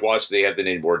watched the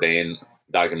Anthony Bourdain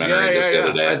documentary the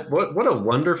other day. What a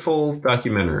wonderful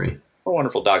documentary! A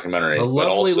wonderful documentary. A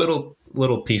lovely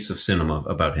little piece of cinema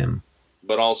about him.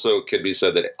 But also, it could be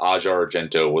said that Asia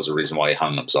Argento was the reason why he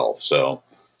hung himself. So,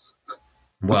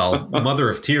 well, Mother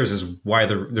of Tears is why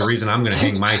the reason I'm going to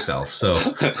hang myself. So,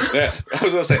 yeah, I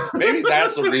was going to say maybe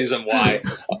that's the reason why.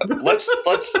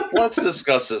 Let's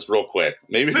discuss this real quick.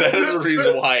 Maybe that is the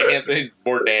reason why Anthony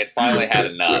Bourdain finally had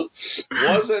enough.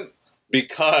 Wasn't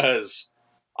because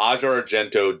Asia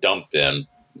Argento dumped him.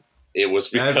 It was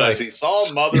because he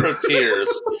saw Mother of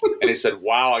Tears and he said,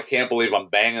 "Wow, I can't believe I'm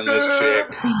banging this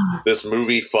chick. This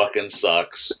movie fucking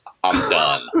sucks. I'm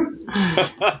done."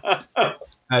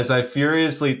 As I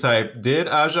furiously type, did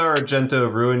Asia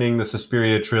Argento ruining the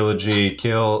Suspiria trilogy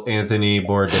kill Anthony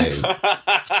Bourdain?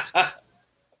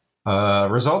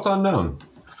 Results unknown.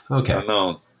 Okay.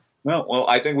 Unknown. Well,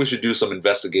 I think we should do some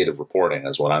investigative reporting,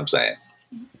 is what I'm saying.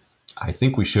 I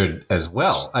think we should as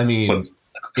well. I mean,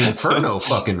 Inferno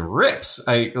fucking rips.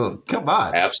 Come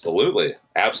on. Absolutely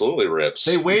rips.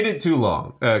 They waited too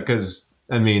long because,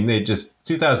 they just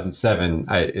 2007.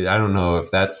 I don't know if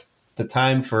that's the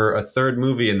time for a third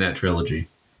movie in that trilogy.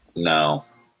 No,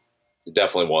 it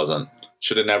definitely wasn't.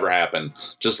 Should have never happened.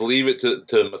 Just leave it to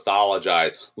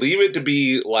mythologize. Leave it to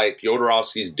be like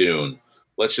Jodorowsky's Dune.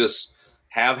 Let's just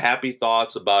have happy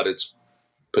thoughts about its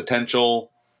potential.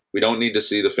 We don't need to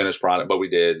see the finished product, but we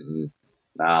did. And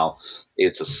now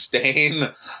it's a stain.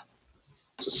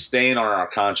 It's a stain on our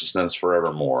consciousness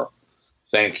forevermore.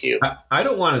 Thank you. I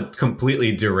don't want to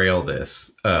completely derail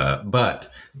this,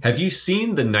 but have you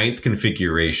seen The Ninth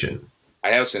Configuration?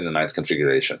 I have seen The Ninth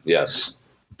Configuration, yes.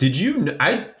 Did you?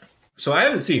 So I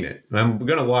haven't seen it. I'm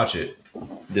going to watch it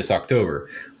this October.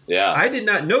 Yeah. I did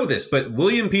not know this, but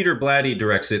William Peter Blatty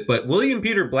directs it. But William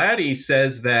Peter Blatty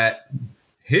says that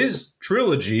his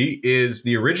trilogy is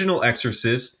The Original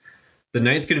Exorcist, The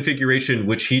Ninth Configuration,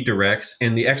 which he directs,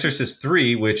 and The Exorcist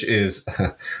 3, which is...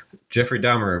 Jeffrey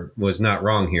Dahmer was not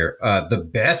wrong here. The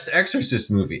best Exorcist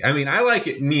movie. I mean, I like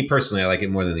it. Me personally, I like it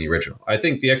more than the original. I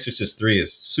think The Exorcist 3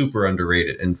 is super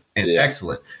underrated and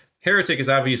excellent. Heretic is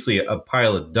obviously a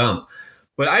pile of dump,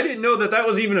 but I didn't know that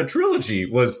was even a trilogy.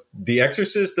 Was The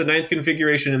Exorcist, The Ninth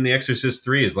Configuration, and The Exorcist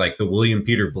 3 is like the William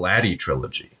Peter Blatty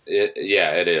trilogy. It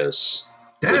is.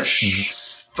 That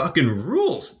fucking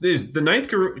rules. Is The Ninth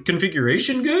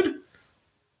Configuration good?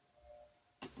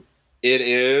 It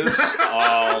is.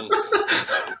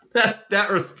 That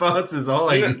response is all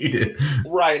I needed.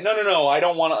 Right. No. I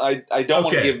don't want to. I don't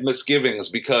want to Okay. give misgivings,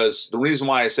 because the reason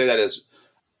why I say that is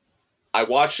I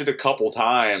watched it a couple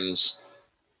times,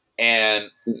 and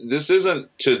this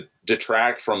isn't to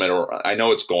detract from it, or I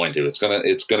know it's going to. It's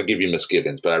gonna give you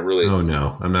misgivings, but I really. Oh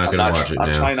no, I'm not going to watch it now.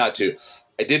 I'm trying not to.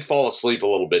 I did fall asleep a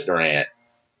little bit during it.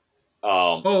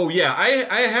 Oh yeah,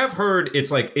 I have heard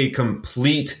it's like a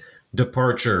complete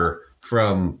departure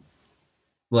from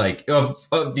like of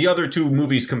the other two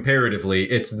movies comparatively.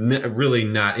 It's really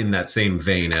not in that same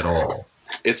vein at all.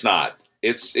 It's not.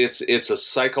 It's a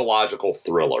psychological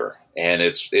thriller, and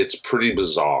it's pretty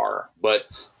bizarre, but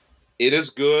it is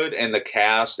good, and the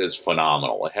cast is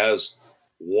phenomenal. It has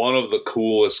one of the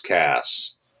coolest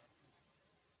casts.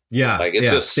 Yeah, Like, it's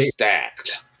just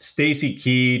stacked. Stacy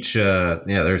Keach,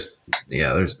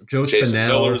 there's Joe Jason Spinell,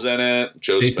 Miller's in it.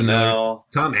 Jason Spinell,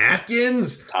 Tom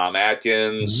Atkins.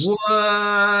 What?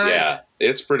 What? Yeah,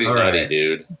 it's pretty All nutty, right.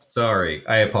 dude. Sorry,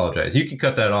 I apologize. You can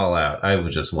cut that all out. I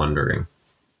was just wondering.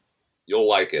 You'll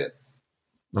like it.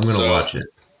 I'm going to So- watch it.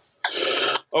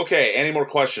 Okay, any more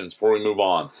questions before we move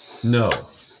on? No.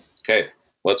 Okay,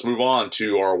 let's move on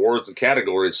to our awards and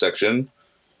categories section.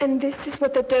 And this is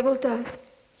what the devil does.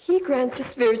 He grants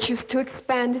us virtues to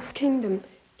expand his kingdom,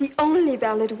 the only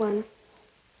valid one.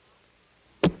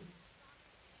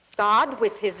 God,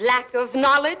 with his lack of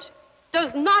knowledge,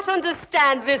 does not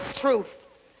understand this truth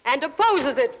and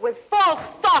opposes it with false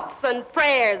thoughts and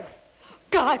prayers.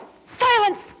 God,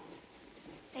 silence!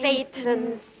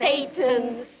 Satan,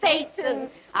 Satan, Satan,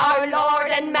 our Lord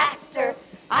and Master,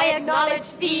 I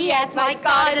acknowledge thee as my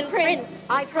God and Prince.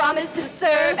 I promise to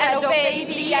serve and obey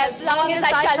thee as long as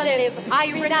I shall live. I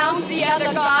renounce the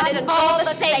other God and all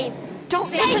the saints.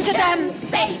 Don't listen to them!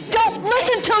 Don't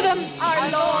listen to them! Our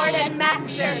Lord and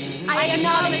Master, I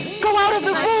acknowledge... Go out of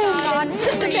the room!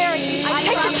 Sister Mary,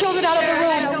 take the children out of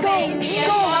the room! Go! As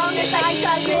long as I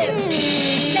shall live.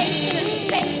 Satan,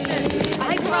 Satan,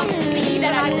 I promise thee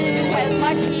that I will do as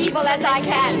much evil as I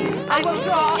can. I will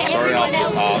draw Starting off everyone the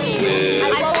else top to me.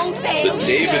 I won't with fail the to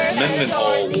David serve and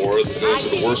Mendenhall adore thee. Award that goes to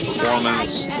the worst I give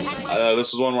performance. my life.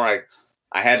 This is one where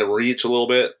I had to reach a little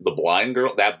bit. The blind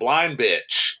girl, that blind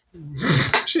bitch.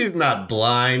 She's not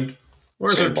blind.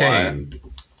 Where's She's her blind. cane?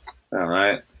 All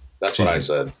right, that's what I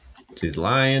said. She's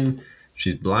lying.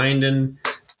 She's blinding.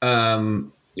 You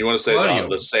want to say Claudio.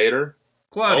 the satyr?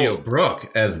 Claudio Oh. Brook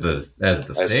as the the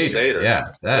satyr. satyr.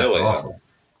 Yeah, that's Really? awful.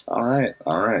 All right,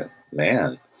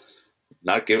 man.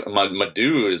 Not giving my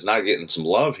dude is not getting some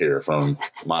love here from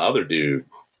my other dude.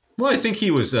 Well, I think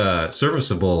he was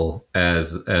serviceable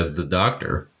as the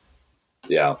doctor.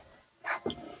 Yeah.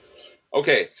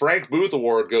 Okay, Frank Booth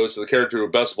Award goes to the character who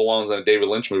best belongs in a David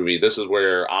Lynch movie. This is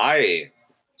where I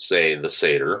say the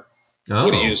satyr. Oh.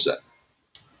 What do you say?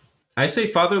 I say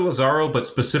Father Lazaro, but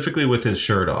specifically with his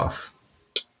shirt off.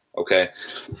 Okay,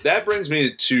 that brings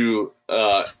me to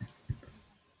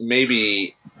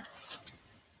maybe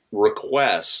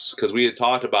requests, because we had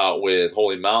talked about with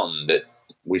Holy Mountain that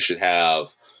we should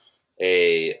have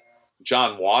a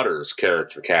John Waters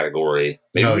character category.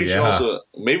 Maybe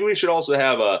we should also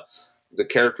have the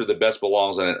character that best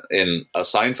belongs in a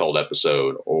Seinfeld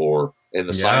episode or in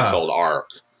the Seinfeld arc.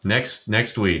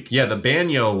 Next week. Yeah, the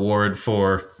Banyo Award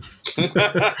for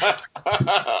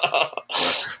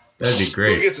that'd be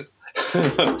great.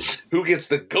 Who gets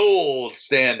the gold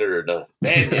standard?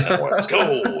 Banyan Awards,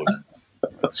 gold.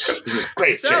 This is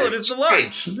great. Salad Jerry. is the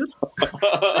lunch.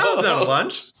 Salad's not a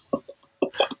lunch.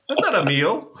 That's not a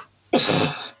meal.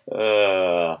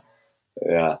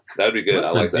 Yeah, that'd be good.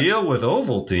 What's I the like that. deal with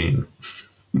Ovaltine?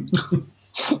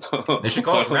 They should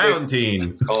call it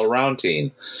Roundtine. Call it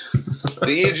Roundtine. The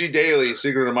E.G. Daily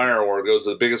Secret Admirer Award goes to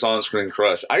the biggest on-screen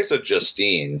crush. I said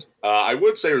Justine. I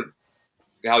would say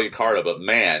Gal Carter, but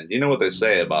man, you know what they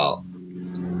say about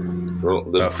the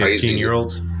About crazy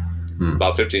 15-year-olds?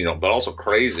 about 15-year-old, but also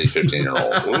crazy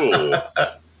 15-year-old. Ooh.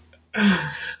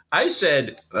 I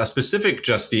said a specific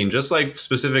Justine, just like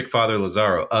specific Father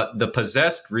Lazaro. The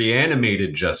possessed,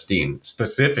 reanimated Justine,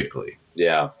 specifically.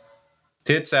 Yeah.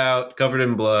 Tits out, covered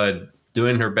in blood,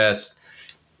 doing her best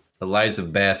Eliza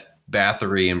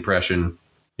Bathory impression.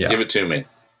 Yeah. Give it to me.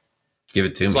 Give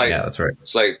it to me. like- Yeah, that's right.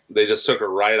 It's like they just took her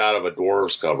right out of a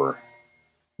Dwarves cover.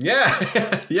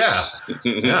 Yeah. Yeah.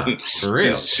 Yeah. For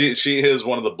real. She is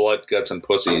one of the blood, guts, and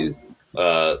pussy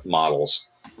models.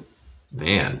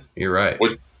 Man, you're right.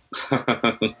 What-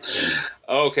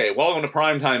 Okay, Welcome to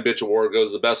Primetime Bitch Award goes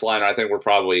to the best liner. I think we're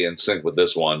probably in sync with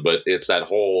this one, but it's that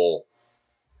whole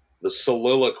the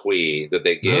soliloquy that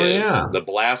they give, yeah. the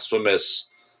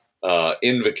blasphemous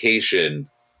invocation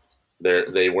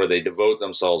where they devote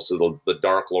themselves to the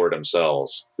Dark Lord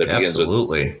themselves. That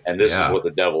Absolutely. And this is what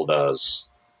the devil does.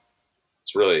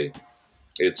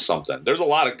 It's something. There's a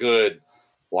lot of good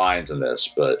lines in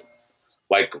this, but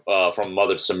like from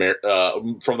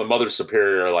the Mother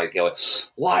Superior, like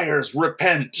liars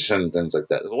repent and things like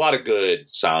that. There's a lot of good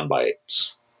sound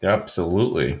bites.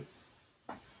 Absolutely.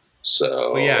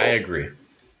 So, well, yeah, I agree.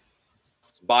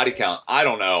 Body count, I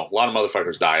don't know. A lot of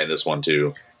motherfuckers die in this one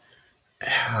too.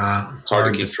 It's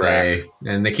hard to keep track,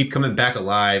 and they keep coming back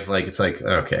alive. Like it's like,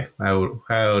 okay, how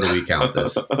do we count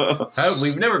this?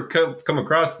 We've never come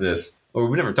across this, or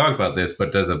we've never talked about this.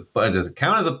 But does it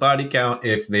count as a body count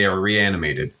if they are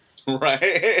reanimated?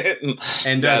 Right.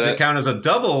 And does it count as a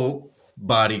double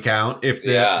body count if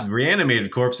the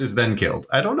reanimated corpse is then killed?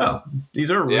 I don't know.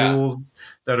 These are rules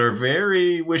that are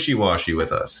very wishy-washy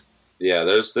with us. Yeah,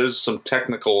 there's some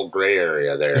technical gray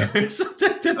area there. That's going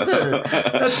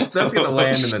to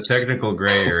land in the technical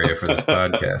gray area for this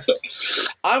podcast.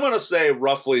 I'm going to say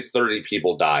roughly 30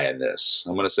 people die in this.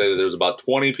 I'm going to say that there's about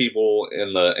 20 people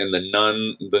in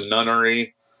the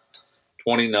nunnery.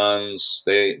 20 nuns.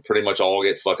 They pretty much all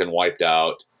get fucking wiped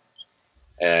out.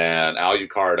 And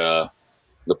Alucarda,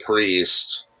 the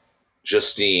priest,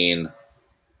 Justine.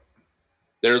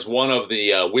 There's one of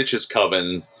the witches'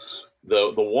 coven.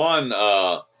 The one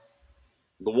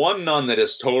nun that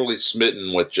is totally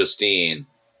smitten with Justine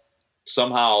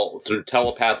somehow through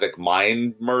telepathic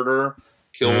mind murder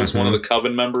kills one of the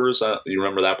coven members. You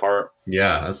remember that part?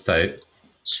 Yeah, that's tight.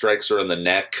 Strikes her in the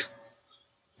neck.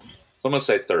 I'm gonna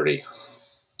say 30.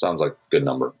 Sounds like a good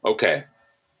number. Okay.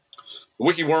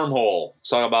 Wiki Wormhole. Let's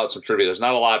talk about some trivia. There's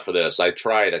not a lot for this. I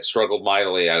tried. I struggled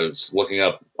mightily. I was looking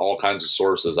up all kinds of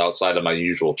sources outside of my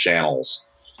usual channels.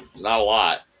 There's not a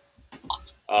lot.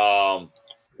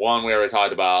 One we already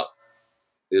talked about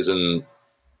is in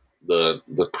the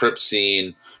crypt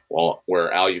scene,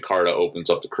 where Alucarda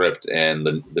opens up the crypt, and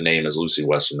the name is Lucy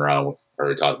Westenra. We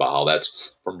already talked about how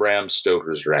that's from Bram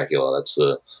Stoker's Dracula. That's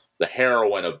the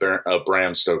heroine of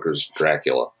Bram Stoker's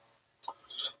Dracula.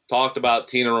 Talked about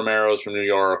Tina Romero's from New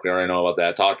York. We already know about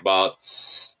that. Talked about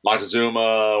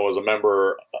Moctezuma was a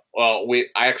member. Well,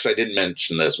 I didn't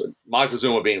mention this, but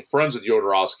Moctezuma being friends with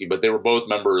Jodorowsky, but they were both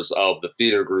members of the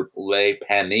theater group Les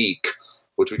Paniques,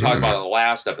 which we talked about in the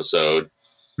last episode,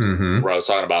 where I was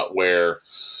talking about where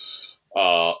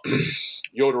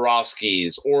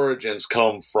Jodorowsky's origins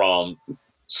come from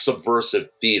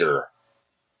subversive theater,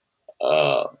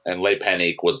 and Les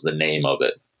Paniques was the name of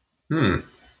it.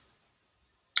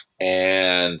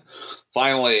 And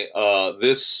finally,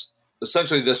 this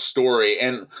story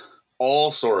and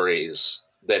all stories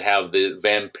that have the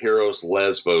Vampiros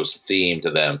Lesbos theme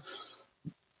to them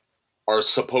are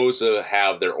supposed to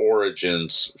have their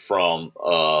origins from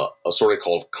a story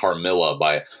called Carmilla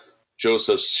by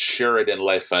Joseph Sheridan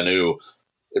Le Fanu.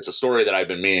 It's a story that I've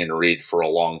been meaning to read for a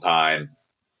long time.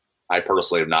 I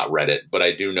personally have not read it, but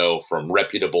I do know from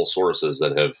reputable sources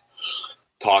that have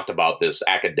talked about this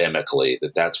academically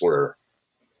that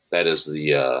is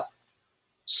the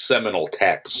seminal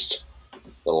text that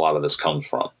a lot of this comes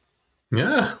from.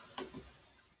 Yeah.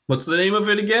 What's the name of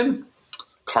it again?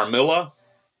 Carmilla.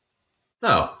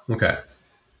 Oh, okay.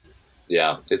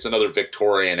 Yeah, it's another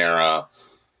Victorian era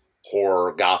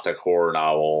gothic horror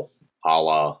novel, a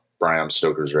la Bram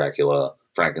Stoker's Dracula,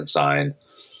 Frankenstein.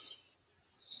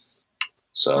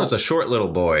 So it's a short little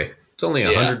boy. It's only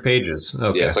 100 pages.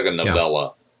 Okay. Yeah, it's like a novella. Yeah.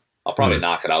 I'll probably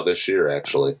knock it out this year,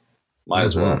 actually. Might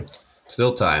as well.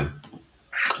 Still time.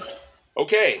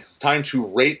 Okay, time to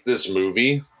rate this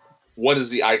movie. What is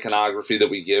the iconography that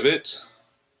we give it?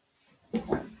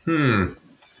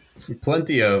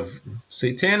 Plenty of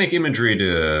satanic imagery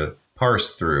to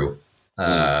parse through.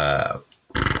 I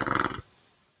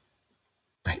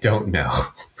don't know.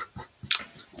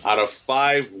 Out of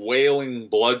 5 wailing,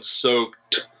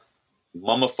 blood-soaked,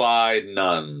 mummified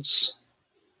nuns.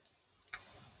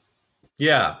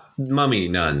 Yeah, mummy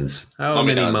nuns. How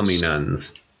many mummy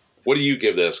nuns? What do you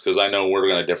give this? Because I know we're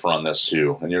going to differ on this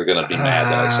too, and you're going to be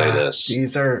mad that I say this.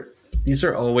 These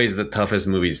are always the toughest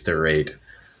movies to rate.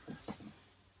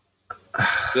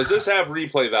 Does this have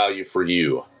replay value for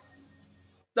you?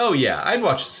 Oh yeah, I'd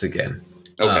watch this again.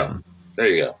 Okay, there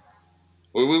you go.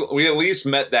 We at least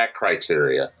met that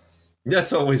criteria.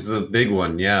 That's always the big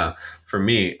one, yeah, for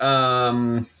me.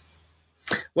 Well,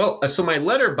 so my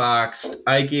Letterboxd,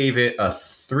 I gave it a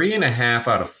 3.5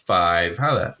 out of 5.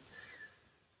 How that?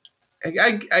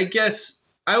 I guess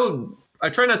I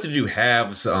try not to do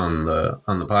halves on the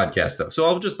podcast though, so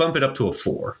I'll just bump it up to a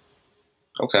 4.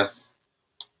 Okay.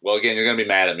 Well, again, you're going to be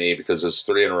mad at me because it's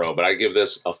 3 in a row, but I give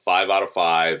this a 5 out of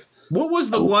 5. What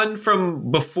was the one from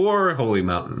before Holy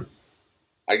Mountain?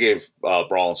 I gave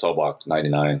Brawl and Cell Block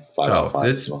 99. 5 out of 5.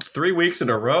 This 3 weeks in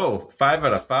a row, 5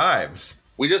 out of 5s.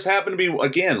 We just happen to be,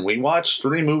 again, we watched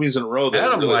 3 movies in a row that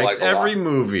Adam we really likes like a every lot.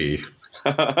 movie.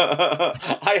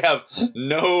 I have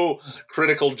no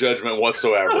critical judgment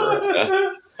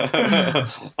whatsoever.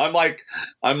 I'm like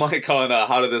on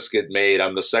How Did This Get Made?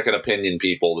 I'm the second opinion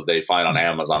people that they find on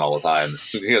Amazon all the time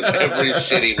because every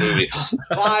shitty movie,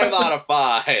 5 out of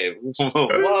 5.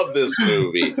 Love this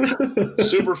movie.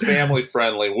 Super family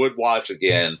friendly. Would watch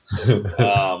again.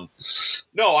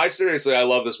 No, I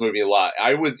love this movie a lot.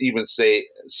 I would even state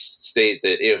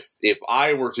that if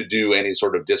I were to do any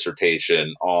sort of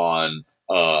dissertation on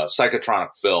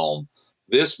psychotronic film,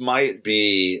 this might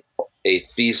be a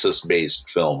thesis-based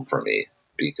film for me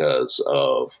because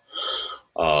of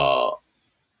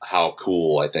how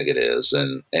cool I think it is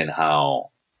and how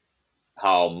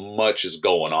much is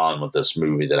going on with this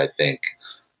movie that I think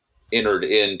entered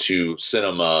into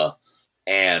cinema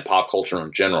and pop culture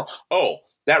in general. Oh,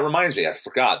 that reminds me, I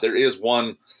forgot. There is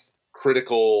one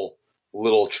critical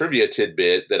little trivia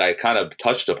tidbit that I kind of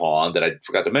touched upon that I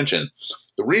forgot to mention.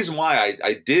 The reason why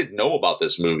I did know about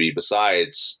this movie,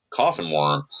 besides Coffin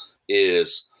Worm,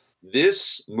 is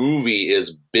this movie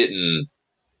is bitten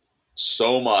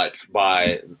so much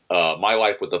by My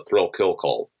Life with the Thrill Kill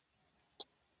Cult.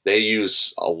 They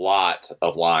use a lot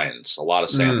of lines, a lot of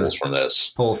samples from this.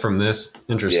 Pull from this?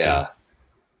 Interesting. Yeah.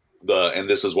 And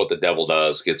This Is What the Devil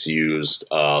Does gets used.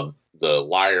 The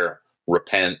Liar,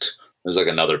 Repent, there's like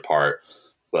another part.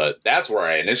 But that's where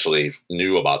I initially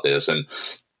knew about this. And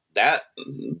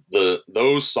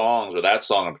those songs, or that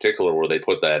song in particular where they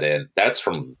put that in, that's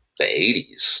from the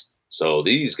 80s. So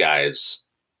these guys,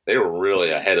 they were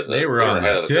really ahead of They were on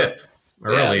the tip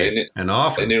early and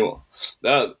often. They knew.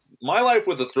 My Life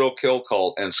with the Thrill Kill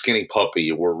Cult and Skinny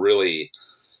Puppy were really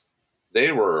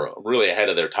ahead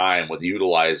of their time with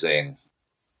utilizing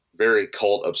very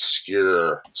cult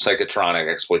obscure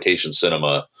psychotronic exploitation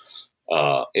cinema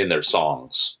in their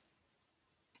songs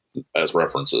as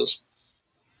references.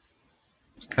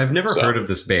 I've never heard of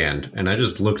this band, and I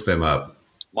just looked them up.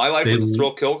 My Life with the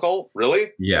Thrill Kill Cult?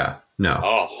 Really? Yeah. No.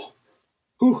 Oh.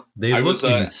 Whew. They look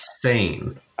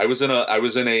insane. I was in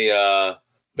a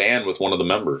band with one of the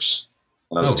members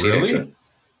when I was a teenager. Really?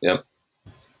 Yep.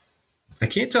 I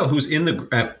can't tell who's in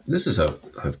the. This is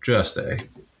just a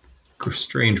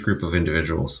strange group of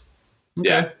individuals. Okay.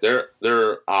 Yeah,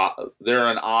 they're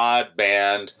an odd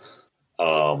band.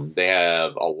 They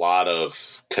have a lot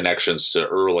of connections to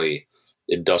early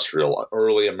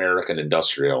American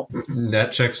industrial.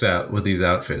 That checks out with these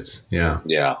outfits. Yeah.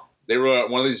 Yeah. They were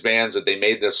one of these bands that they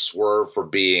made this swerve for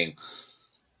being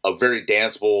a very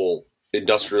danceable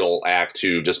industrial act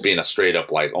to just being a straight up,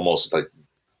 like almost like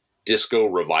disco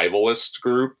revivalist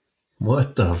group.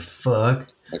 What the fuck?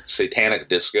 Like satanic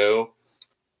disco.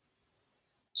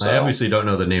 So, I obviously don't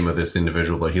know the name of this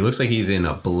individual, but he looks like he's in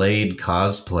a Blade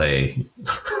cosplay.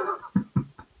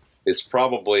 It's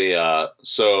probably I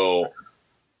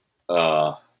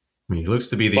mean, he looks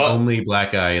to be the only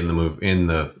black guy in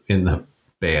the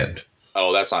band.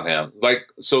 Oh, that's on him. Like,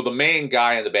 so the main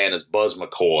guy in the band is Buzz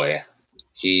McCoy.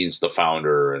 He's the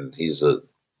founder, and he's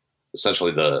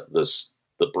essentially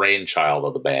the brainchild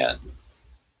of the band.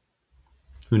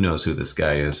 Who knows who this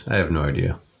guy is? I have no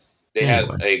idea. They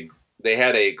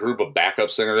had a group of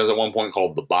backup singers at one point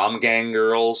called the Bomb Gang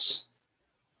Girls.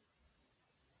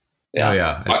 Yeah. Oh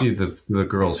yeah, I see the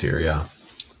girls here. Yeah.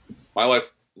 My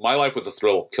Life with the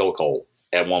Thrill Kill Cult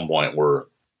at one point were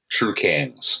true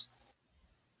kings.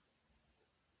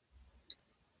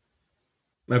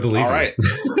 I believe. All right.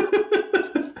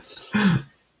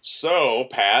 So,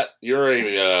 Pat,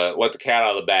 you're let the cat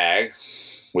out of the bag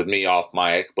with me off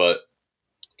mic, but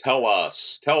tell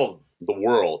the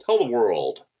world,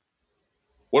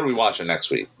 what are we watching next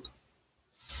week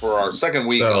for our second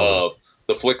week of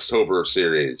the Flickstober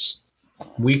series?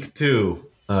 Week 2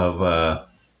 of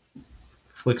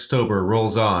Flickstober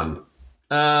rolls on.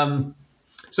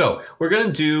 So we're going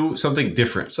to do something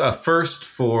different. So first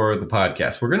for the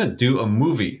podcast, we're going to do a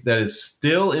movie that is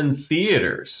still in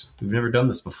theaters. We've never done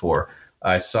this before.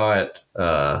 I saw it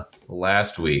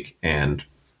last week and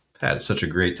had such a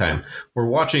great time. We're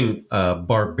watching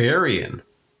Barbarian,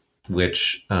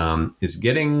 which is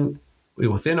getting,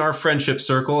 within our friendship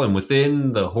circle and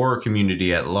within the horror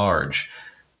community at large,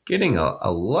 getting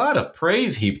a lot of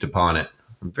praise heaped upon it.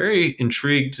 I'm very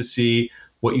intrigued to see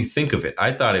what you think of it.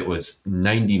 I thought it was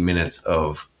 90 minutes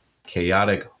of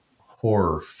chaotic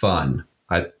horror fun.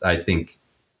 I think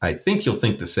you'll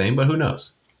think the same, but who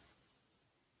knows?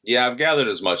 Yeah, I've gathered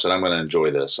as much that I'm going to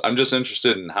enjoy this. I'm just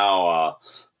interested in how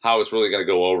it's really going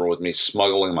to go over with me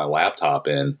smuggling my laptop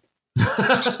in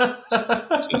Yeah,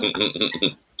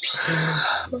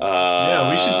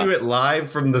 we should do it live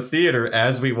from the theater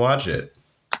as we watch it.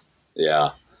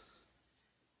 Yeah.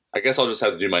 I guess I'll just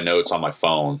have to do my notes on my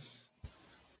phone.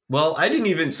 Well,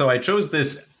 so I chose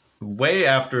this way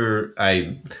after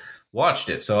I watched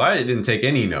it, so I didn't take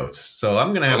any notes. So I'm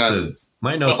going to have to,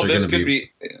 my notes are going to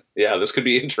be. Yeah, this could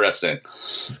be interesting.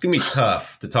 It's going to be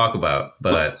tough to talk about,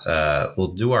 but we'll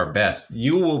do our best.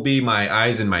 You will be my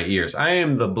eyes and my ears. I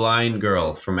am the blind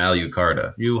girl from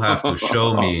Alucarda. You have to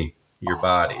show me your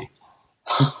body.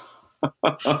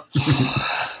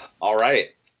 All right.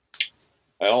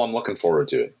 Well, I'm looking forward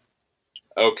to it.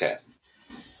 Okay.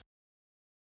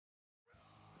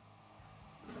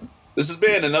 This has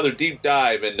been another deep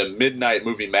dive into Midnight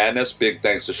Movie Madness. Big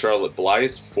thanks to Charlotte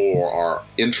Blythe for our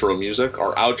intro music.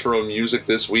 Our outro music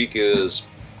this week is,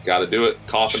 gotta do it,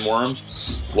 Coffin Worm.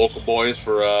 Local boys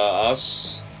for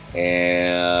us.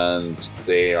 And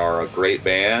they are a great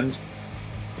band.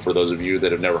 For those of you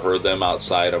that have never heard them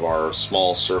outside of our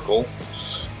small circle.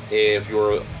 If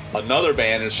you're another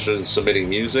band interested in submitting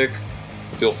music,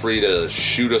 feel free to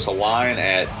shoot us a line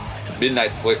at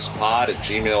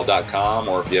midnightflixpod@gmail.com,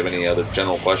 or if you have any other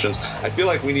general questions. I feel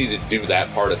like we need to do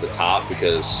that part at the top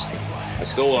because I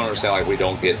still don't understand, like, we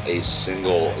don't get a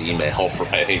single email from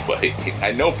anybody.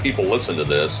 I know people listen to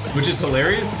this. Which is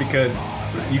hilarious because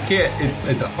you can't,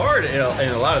 it's hard in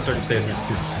a lot of circumstances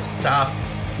to stop.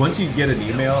 Once you get an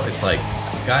email, it's like,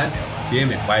 God damn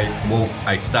it, why won't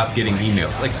I stop getting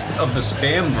emails? Like, of the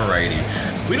spam variety.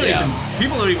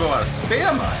 People don't even want to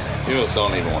spam us. People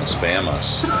don't even want to spam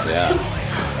us. Yeah.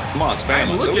 Come on, spam us.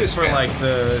 I'm looking for, like,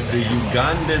 the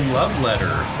Ugandan love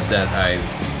letter that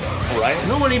Right?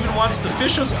 No one even wants to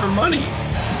fish us for money.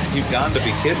 You've got to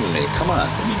be kidding me. Come on.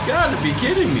 You got to be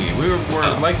kidding me. We're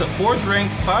like the 4th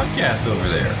ranked podcast over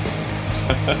there.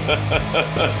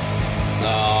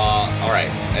 All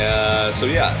right.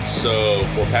 So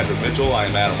for Patrick Mitchell,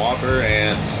 I'm Adam Walker,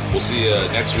 and we'll see you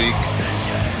next week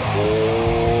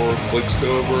for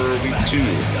Flickstober Week 2.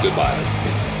 Goodbye.